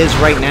Venom is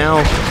right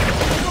now,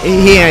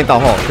 he ain't the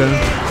Hulk.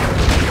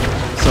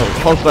 So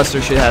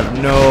Hulkbuster should have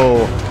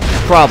no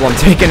problem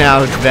taking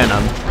out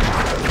Venom.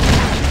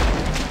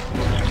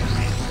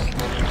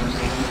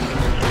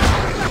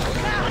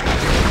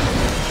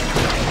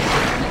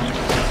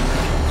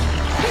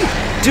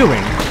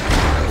 Doing?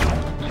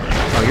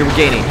 Oh, you're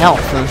regaining health,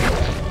 huh?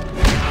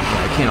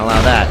 I can't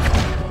allow that.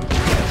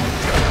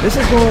 This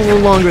is going a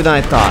little longer than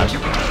I thought.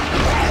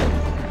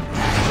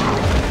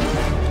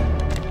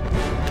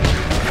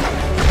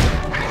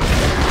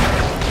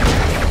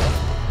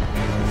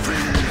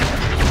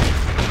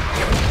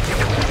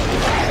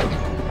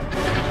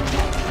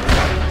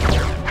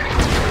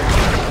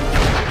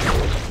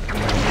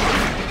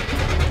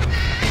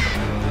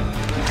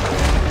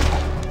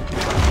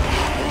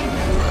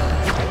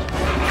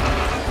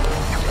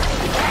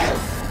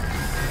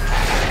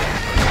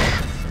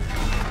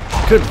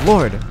 Good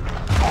lord.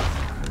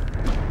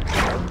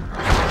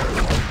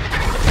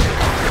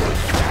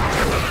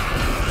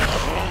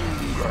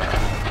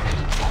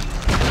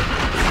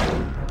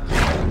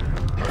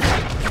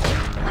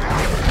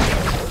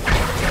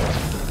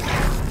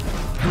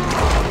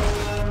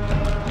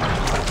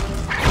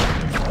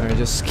 Alright,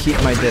 just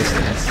keep my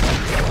distance.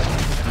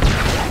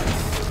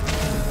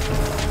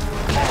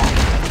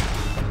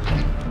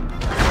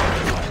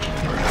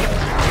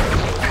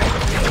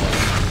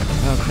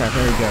 Oh crap,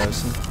 there he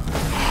goes.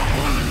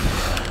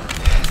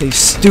 These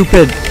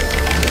stupid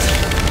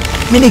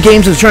mini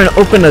games of trying to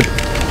open a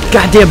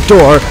goddamn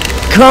door.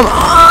 Come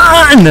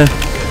on!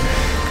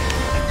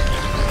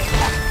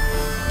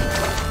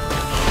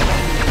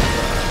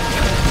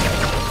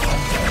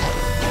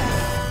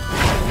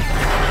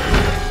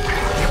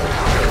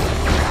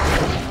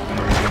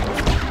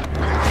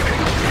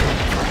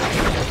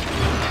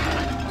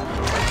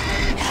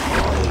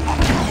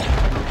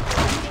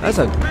 That's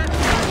a...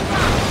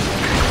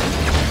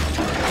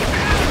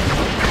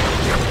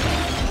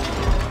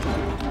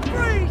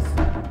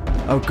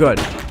 Oh, good.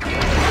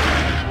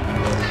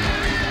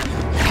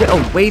 Get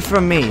away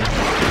from me.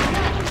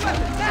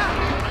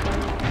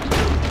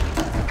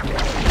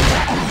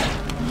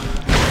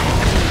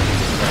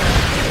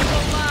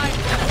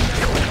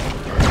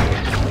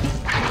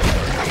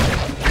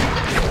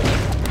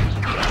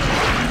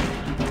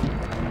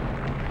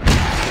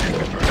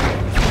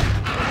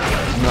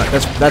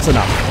 That's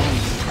enough.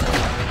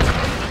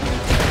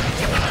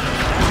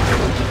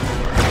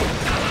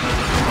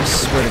 I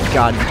swear to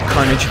God,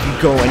 Carnage, if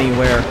you go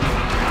anywhere.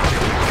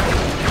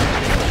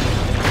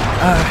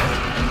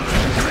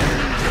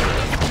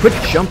 Quit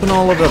jumping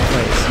all over the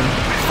place.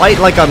 Fight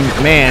like a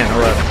man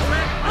or a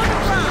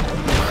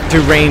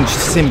deranged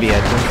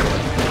symbiote.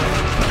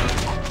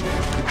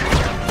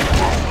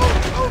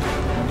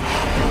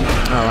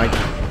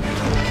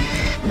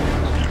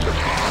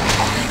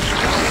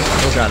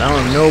 Oh God, I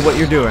don't know what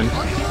you're doing.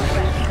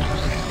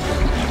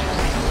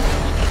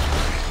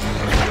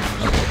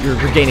 You're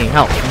regaining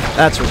health.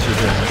 That's what you're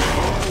doing.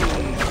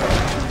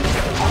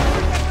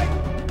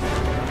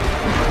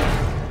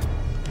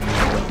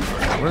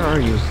 Where are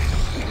you?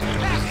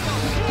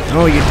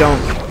 No, you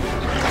don't.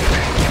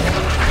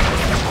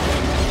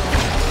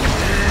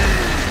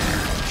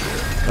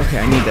 Okay,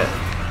 I need to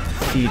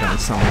feed on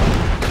someone.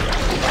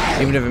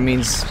 Even if it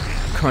means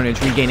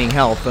Carnage regaining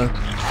health.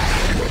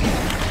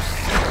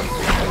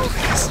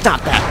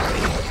 Stop that!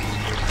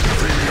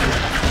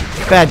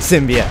 Bad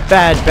symbiote.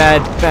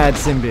 Bad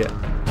symbiote.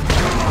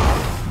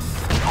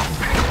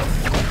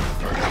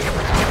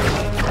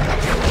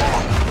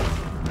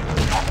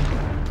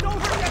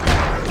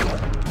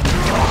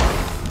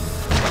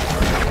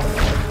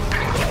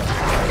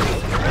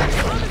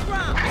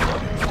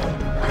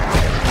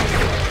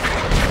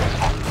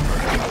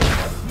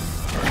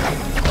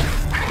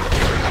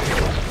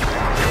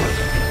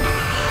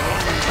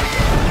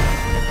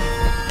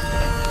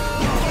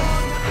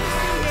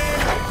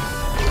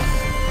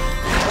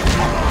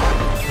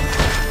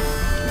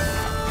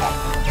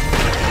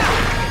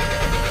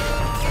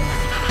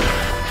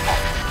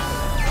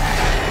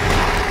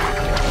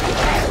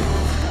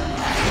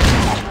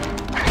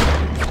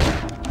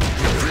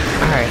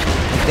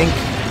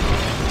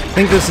 I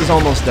think this is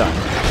almost done.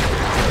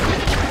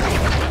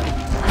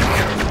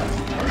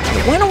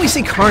 Why don't we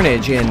see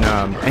Carnage in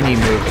any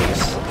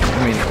movies?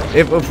 I mean,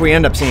 if we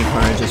end up seeing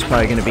Carnage, it's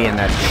probably going to be in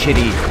that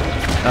shitty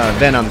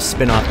Venom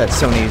spin-off that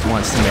Sony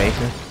wants to make.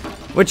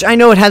 Which I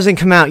know it hasn't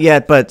come out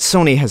yet, but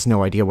Sony has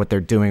no idea what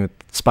they're doing with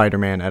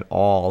Spider-Man at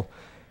all.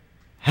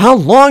 How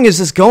long is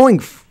this going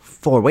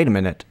for? Wait a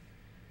minute.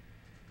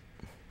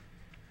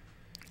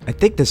 I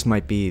think this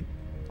might be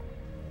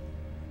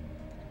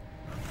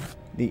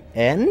the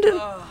end?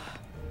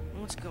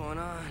 What's going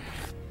on?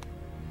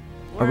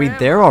 Are we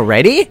there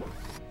already?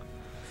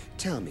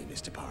 Tell me,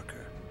 Mr.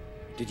 Parker,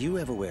 did you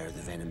ever wear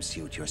the Venom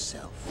suit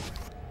yourself?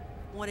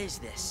 What is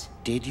this?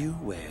 Did you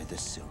wear the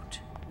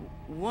suit?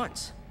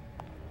 Once.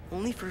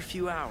 Only for a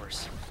few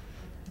hours.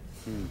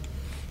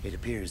 It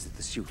appears that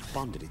the suit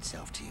bonded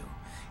itself to you.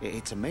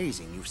 It's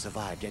amazing you've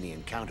survived any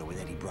encounter with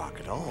Eddie Brock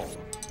at all.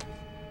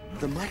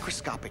 The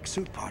microscopic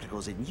suit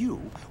particles in you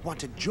want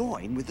to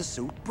join with the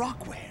suit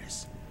Brock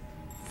wears.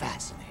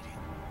 Fascinating.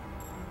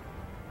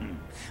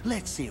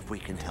 Let's see if we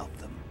can help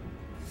them.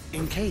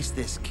 In case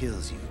this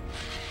kills you,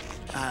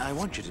 I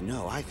want you to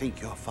know I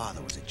think your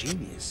father was a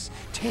genius,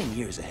 10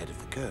 years ahead of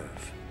the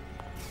curve.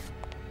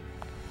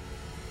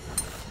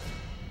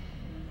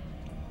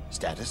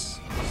 Status?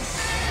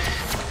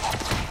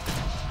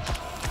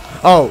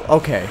 Oh,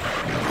 okay.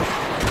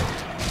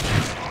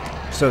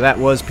 So that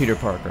was Peter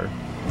Parker.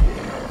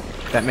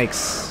 That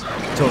makes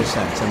total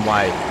sense, and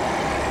why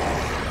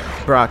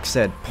Brock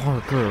said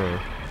Parker.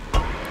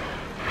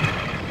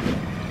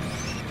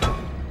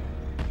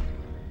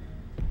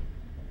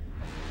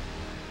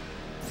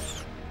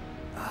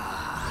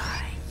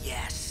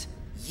 Yes.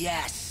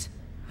 Yes.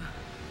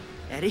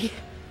 Eddie?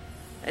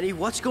 Eddie,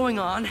 what's going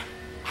on?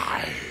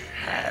 I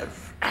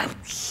have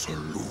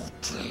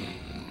absolute,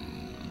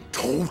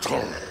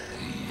 total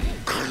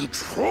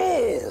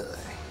control.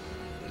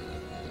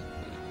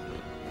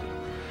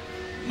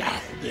 Now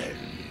then,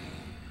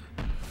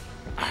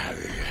 I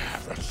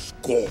have a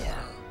score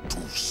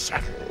to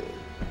settle.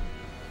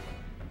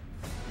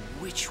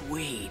 Which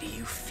way do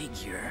you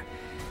figure?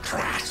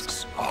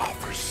 Trask's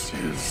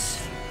offices.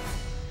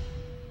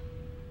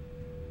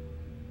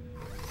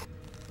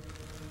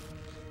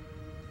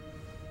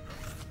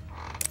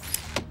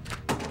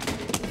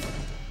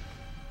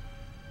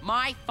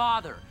 My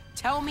father.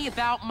 Tell me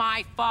about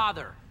my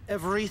father.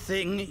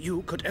 Everything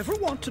you could ever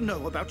want to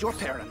know about your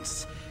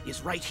parents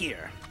is right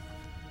here.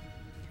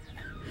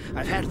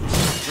 I've had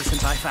this ever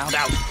since I found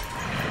out.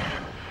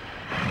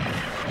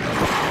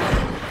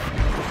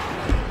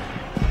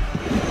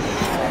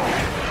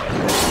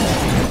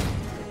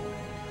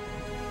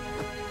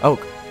 Oh,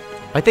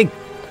 I think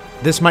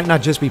this might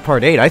not just be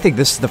part 8. I think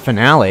this is the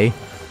finale.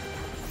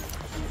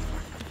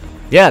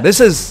 Yeah, this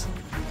is...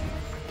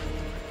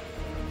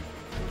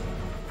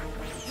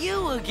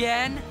 You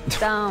again?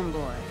 Down,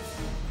 boy.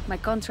 My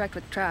contract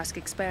with Trask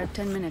expired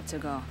 10 minutes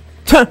ago.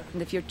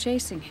 And if you're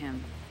chasing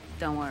him,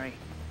 don't worry.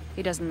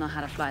 He doesn't know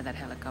how to fly that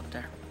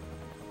helicopter.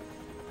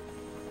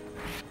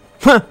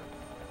 Huh.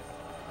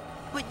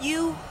 But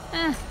you...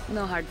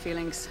 No hard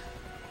feelings.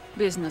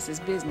 Business is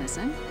business,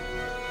 eh?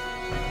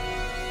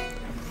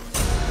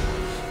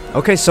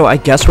 Okay, so I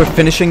guess we're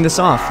finishing this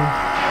off.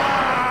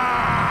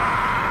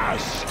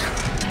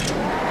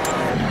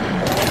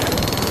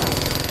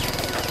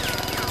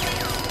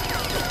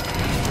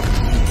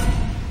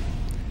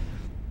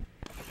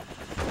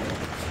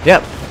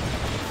 Yep.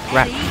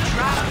 Right. Eddie,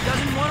 Trask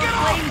doesn't want to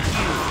play with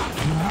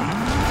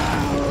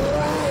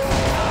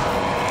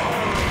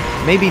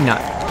you. Maybe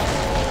not.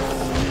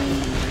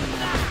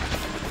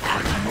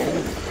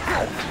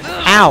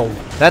 Ow!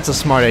 That's a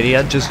smart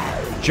idea. Just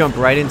jump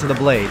right into the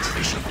blades.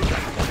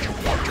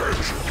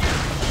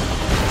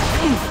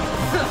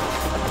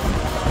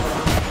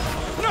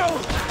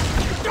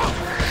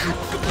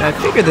 I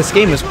figured this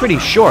game was pretty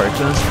short.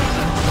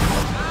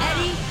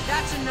 Eddie,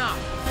 that's enough.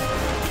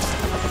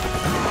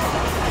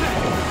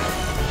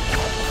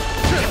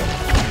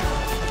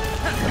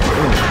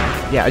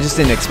 Yeah, I just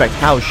didn't expect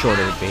how short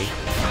it would be.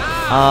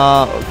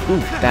 Ooh,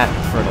 that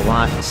hurt a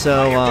lot.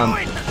 So,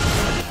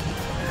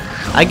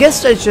 I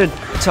guess I should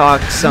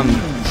talk some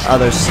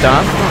other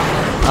stuff.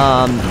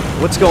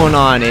 What's going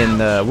on in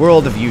the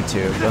world of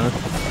YouTube?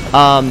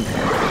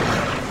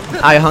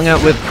 I hung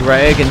out with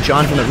Greg and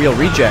John from the Real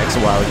Rejects a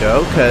while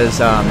ago,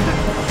 because,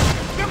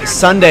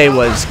 Sunday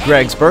was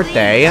Greg's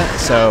birthday,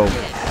 so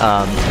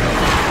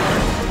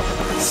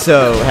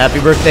happy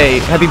birthday,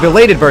 happy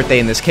belated birthday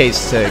in this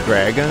case to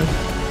Greg.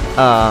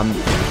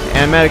 And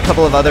I met a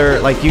couple of other,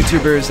 like,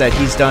 YouTubers that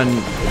he's done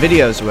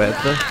videos with.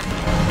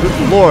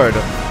 Good lord.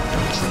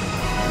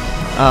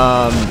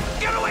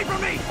 Get away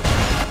from me!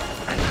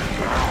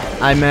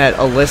 I met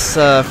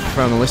Alyssa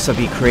from Alyssa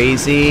Be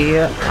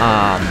Crazy.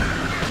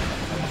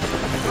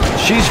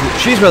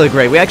 She's really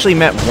great. We actually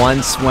met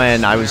once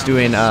when I was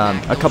doing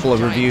a couple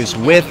of reviews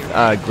with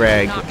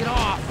Greg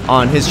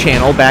on his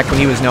channel back when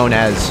he was known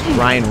as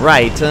Ryan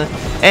Wright,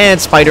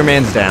 and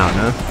Spider-Man's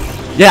down.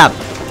 Yeah,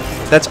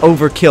 that's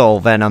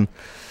overkill, Venom.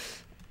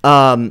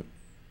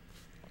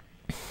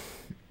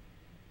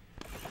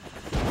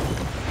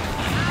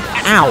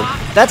 Ow!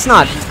 That's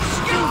not...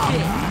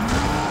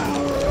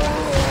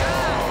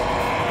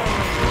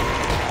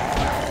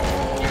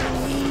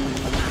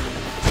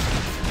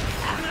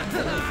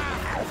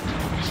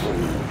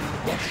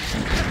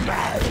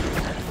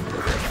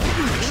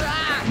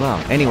 Well,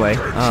 anyway,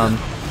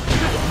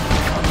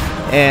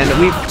 and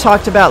we've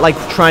talked about, like,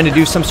 trying to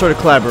do some sort of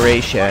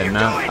collaboration.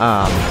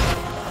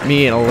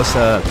 Me and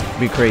Alyssa would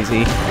be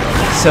crazy.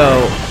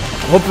 So,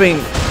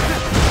 hoping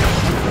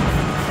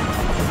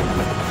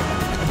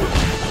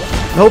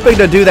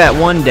to do that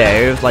one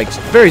day, like,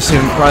 very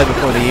soon, probably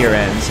before the year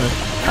ends.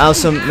 I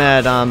also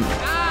met,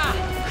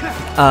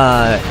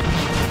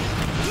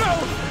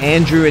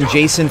 Andrew and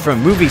Jason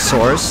from Movie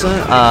Source.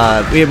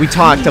 We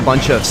talked a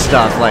bunch of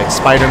stuff, like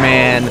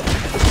Spider-Man,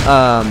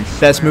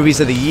 best movies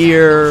of the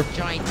year.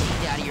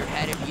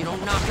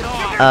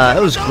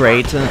 It was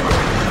great.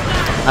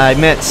 I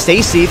met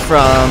Stacy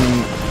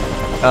from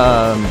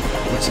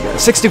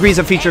 6 Degrees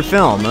of Feature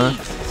Film,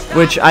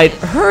 which I'd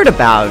heard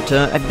about.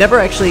 I've never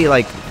actually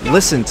like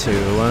listened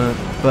to,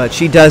 but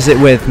she does it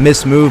with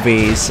Miss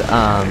Movies,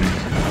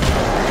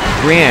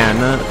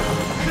 Brienne,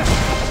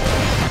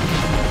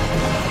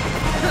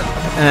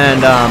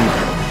 and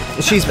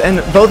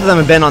both of them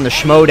have been on the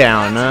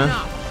Schmodown,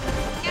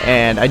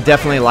 and I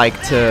definitely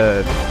like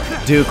to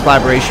do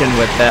collaboration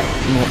with that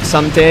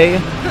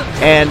someday,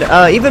 and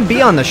even be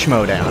on the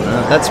Schmodown.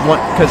 That's one,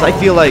 because I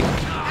feel like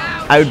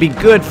I would be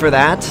good for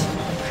that.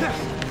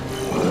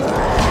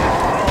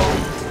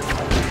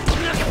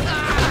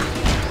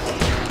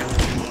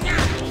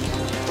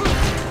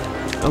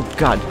 Oh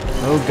god.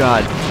 Oh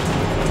god.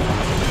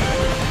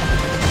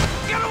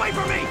 Get away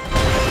from me!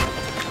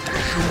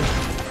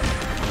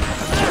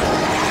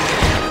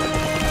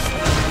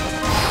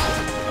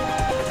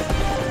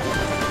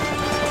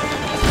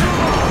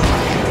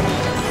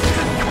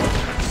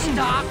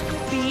 Stop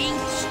being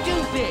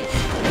stupid!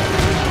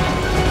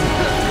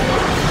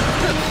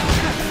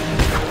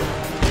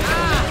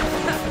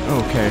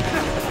 Okay.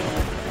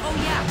 Oh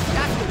yeah,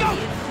 that's what we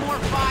needed. More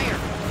fire!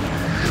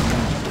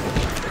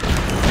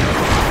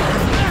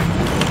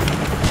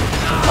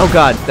 Oh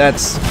god,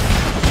 that's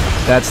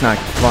not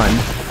fun.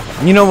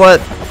 You know what?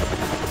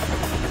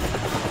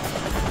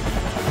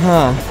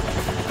 Huh.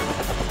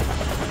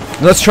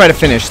 Let's try to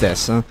finish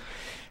this.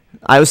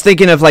 I was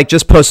thinking of like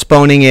just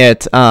postponing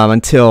it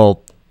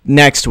until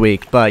next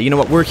week, but you know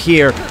what? We're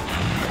here.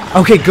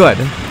 Okay, good.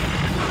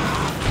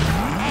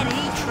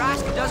 Eddie,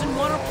 Trask doesn't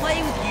want to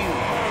play with you.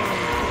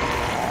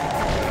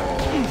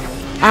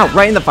 Ow,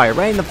 right in the fire,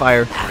 right in the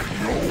fire.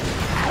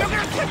 You're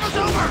gonna tip us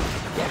over!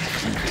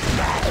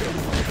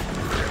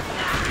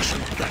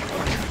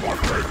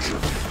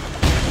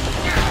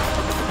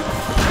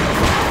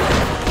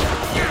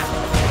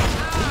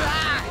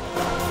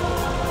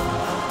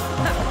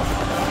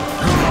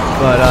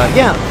 But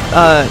yeah,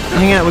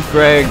 hanging out with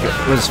Greg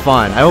was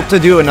fun. I hope to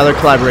do another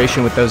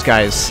collaboration with those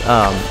guys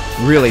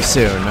really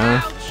soon.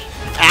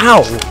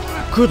 Ow!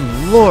 Good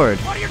lord!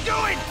 What are you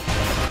doing?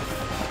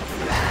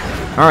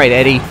 All right,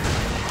 Eddie.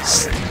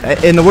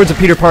 In the words of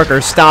Peter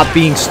Parker, stop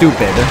being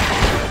stupid.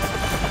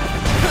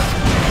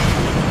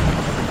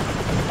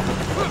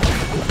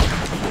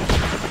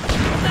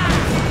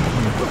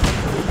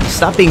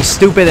 Stop being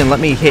stupid and let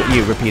me hit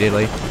you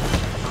repeatedly. I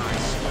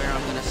swear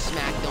I'm gonna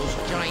smack those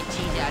giant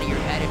teeth out of your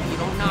head if you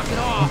don't knock it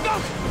off.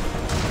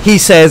 He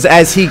says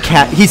as he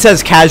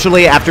says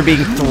casually after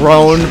being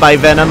thrown by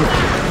Venom.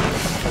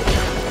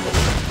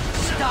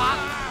 Stop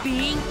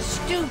being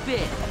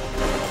stupid.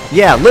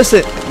 Yeah,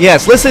 listen.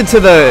 Yes, listen to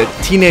the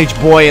teenage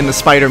boy in the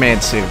Spider-Man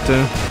suit.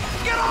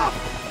 Get off!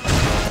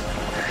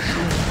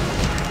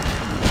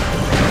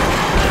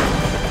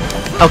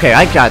 Okay,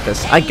 I got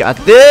this. I got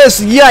this.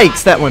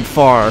 Yikes, that went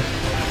far.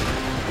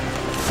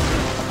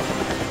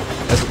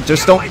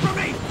 Just don't.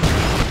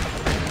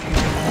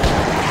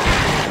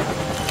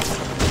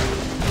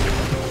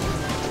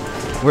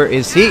 Where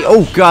is he?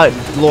 Oh god,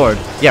 lord.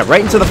 Yeah,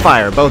 right into the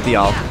fire, both of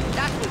y'all.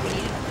 That's what we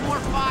needed. More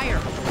fire.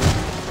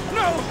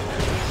 No!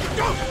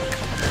 Don't!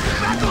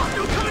 Back off!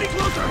 Don't come any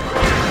closer!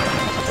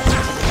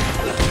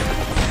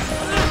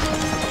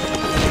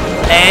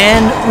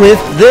 And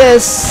with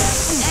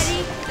this.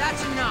 Eddie,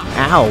 that's enough.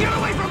 Get Ow.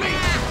 away from me!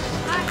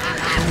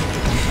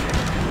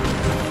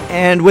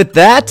 And with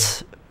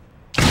that,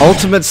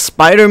 Ultimate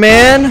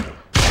Spider-Man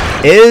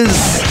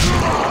is.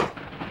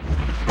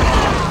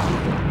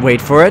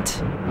 Wait for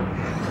it.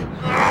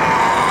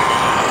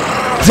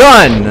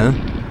 Done!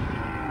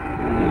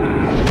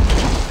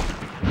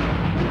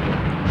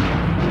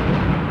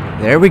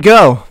 There we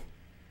go.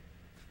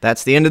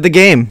 That's the end of the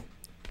game.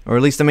 Or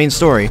at least the main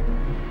story.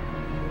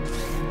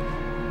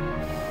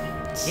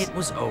 It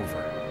was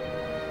over.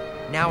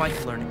 Now I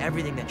can learn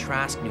everything that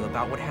Trask knew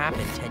about what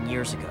happened 10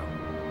 years ago.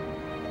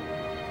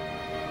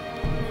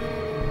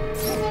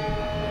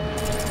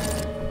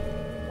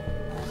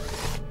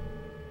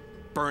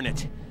 Burn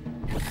it.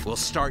 We'll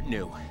start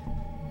new.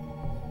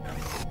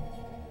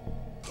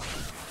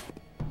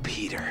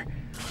 Peter,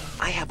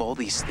 I have all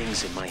these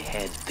things in my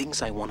head,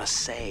 things I want to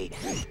say,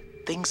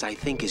 things I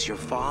think as your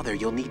father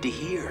you'll need to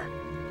hear.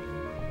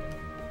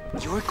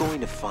 You're going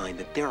to find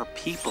that there are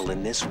people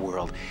in this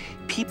world,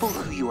 people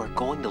who you are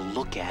going to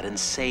look at and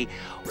say,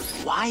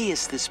 why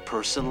is this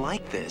person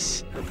like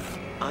this?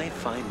 I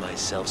find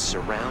myself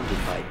surrounded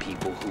by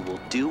people who will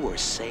do or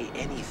say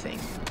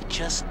anything,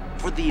 just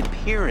for the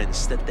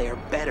appearance that they are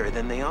better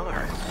than they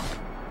are.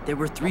 There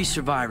were 3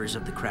 survivors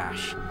of the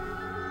crash.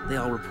 They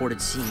all reported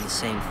seeing the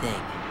same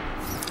thing.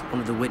 One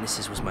of the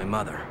witnesses was my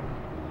mother.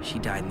 She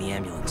died in the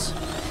ambulance.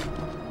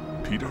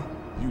 Peter,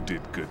 you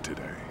did good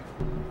today.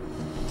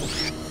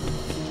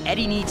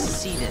 Eddie needs to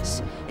see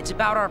this. It's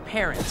about our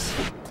parents.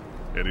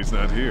 Eddie's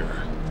not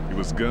here. He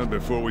was gone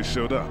before we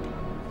showed up.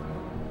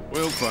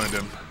 We'll find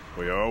him.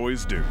 We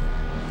always do.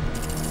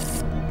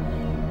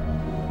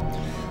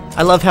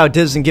 I love how it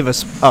doesn't give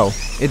us... Oh,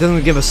 it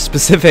doesn't give us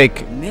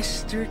specific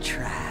Mr.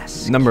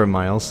 Trask, number of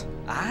miles.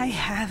 I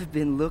have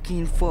been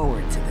looking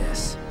forward to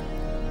this.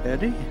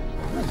 Eddie?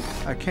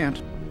 I can't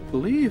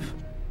believe.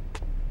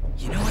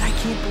 You know what I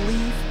can't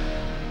believe?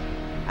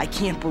 I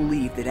can't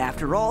believe that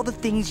after all the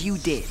things you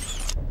did,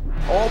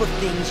 all the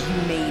things you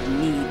made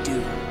me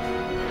do,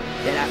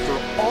 that after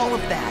all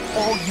of that,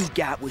 all you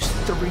got was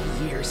 3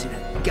 years in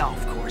a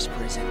golf course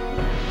prison.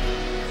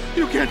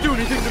 You can't do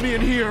anything to me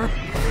in here.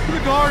 The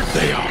guards...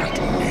 They aren't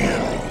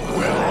nearly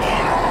well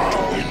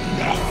armed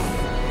enough.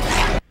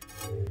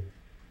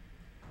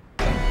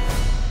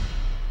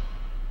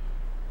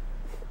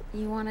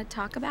 You want to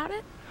talk about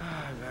it?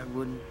 I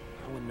wouldn't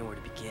know where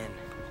to begin.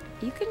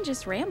 You can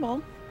just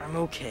ramble. I'm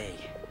okay.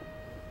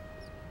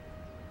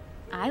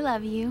 I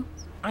love you.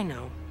 I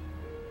know.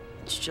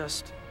 It's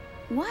just...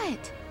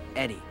 What?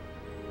 Eddie,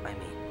 I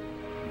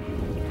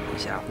mean.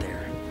 He's out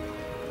there.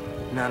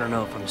 And I don't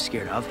know if I'm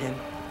scared of him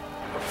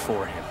or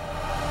for him.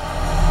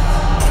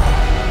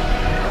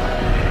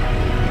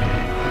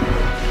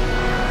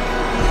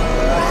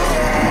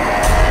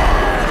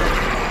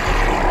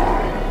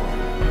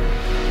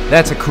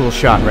 That's a cool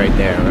shot right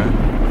there, right?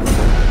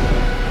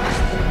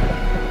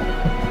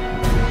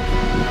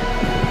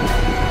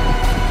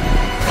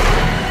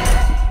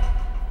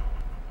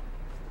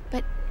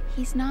 But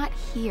he's not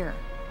here.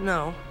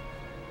 No.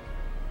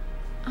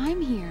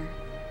 I'm here.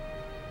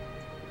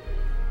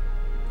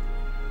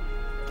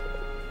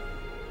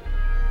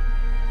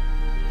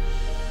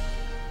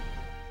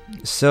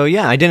 So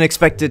yeah, I didn't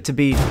expect it to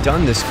be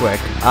done this quick.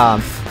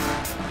 I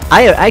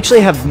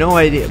actually have no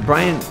idea.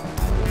 Brian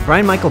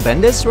Michael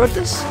Bendis wrote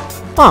this?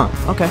 Huh,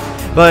 okay.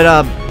 But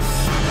I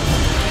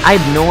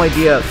have no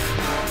idea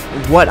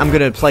what I'm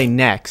gonna play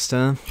next.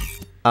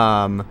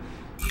 I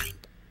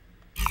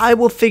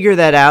will figure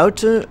that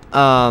out in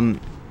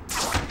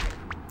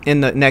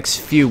the next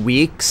few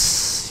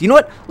weeks. You know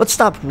what? Let's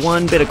stop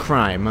one bit of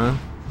crime.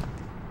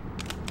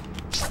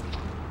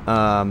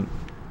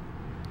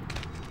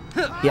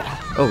 Yeah.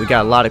 Oh, we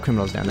got a lot of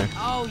criminals down there.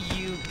 Oh,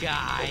 you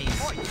guys.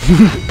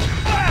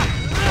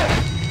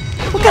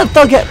 What kind of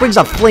thug brings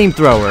a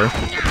flamethrower?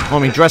 Well,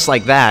 I mean, dressed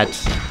like that,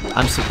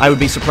 I would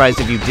be surprised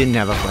if you didn't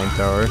have a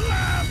flamethrower.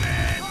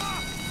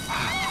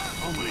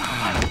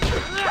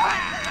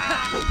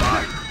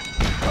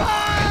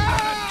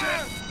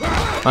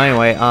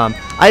 Anyway,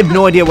 I have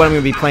no idea what I'm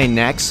going to be playing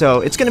next,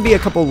 so it's going to be a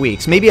couple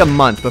weeks, maybe a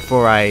month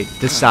before I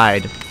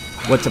decide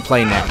what to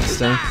play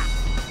next.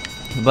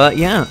 But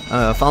yeah,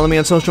 follow me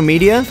on social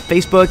media,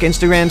 Facebook,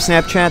 Instagram,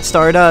 Snapchat,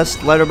 Stardust,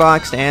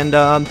 Letterboxd, and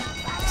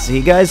see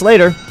you guys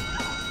later.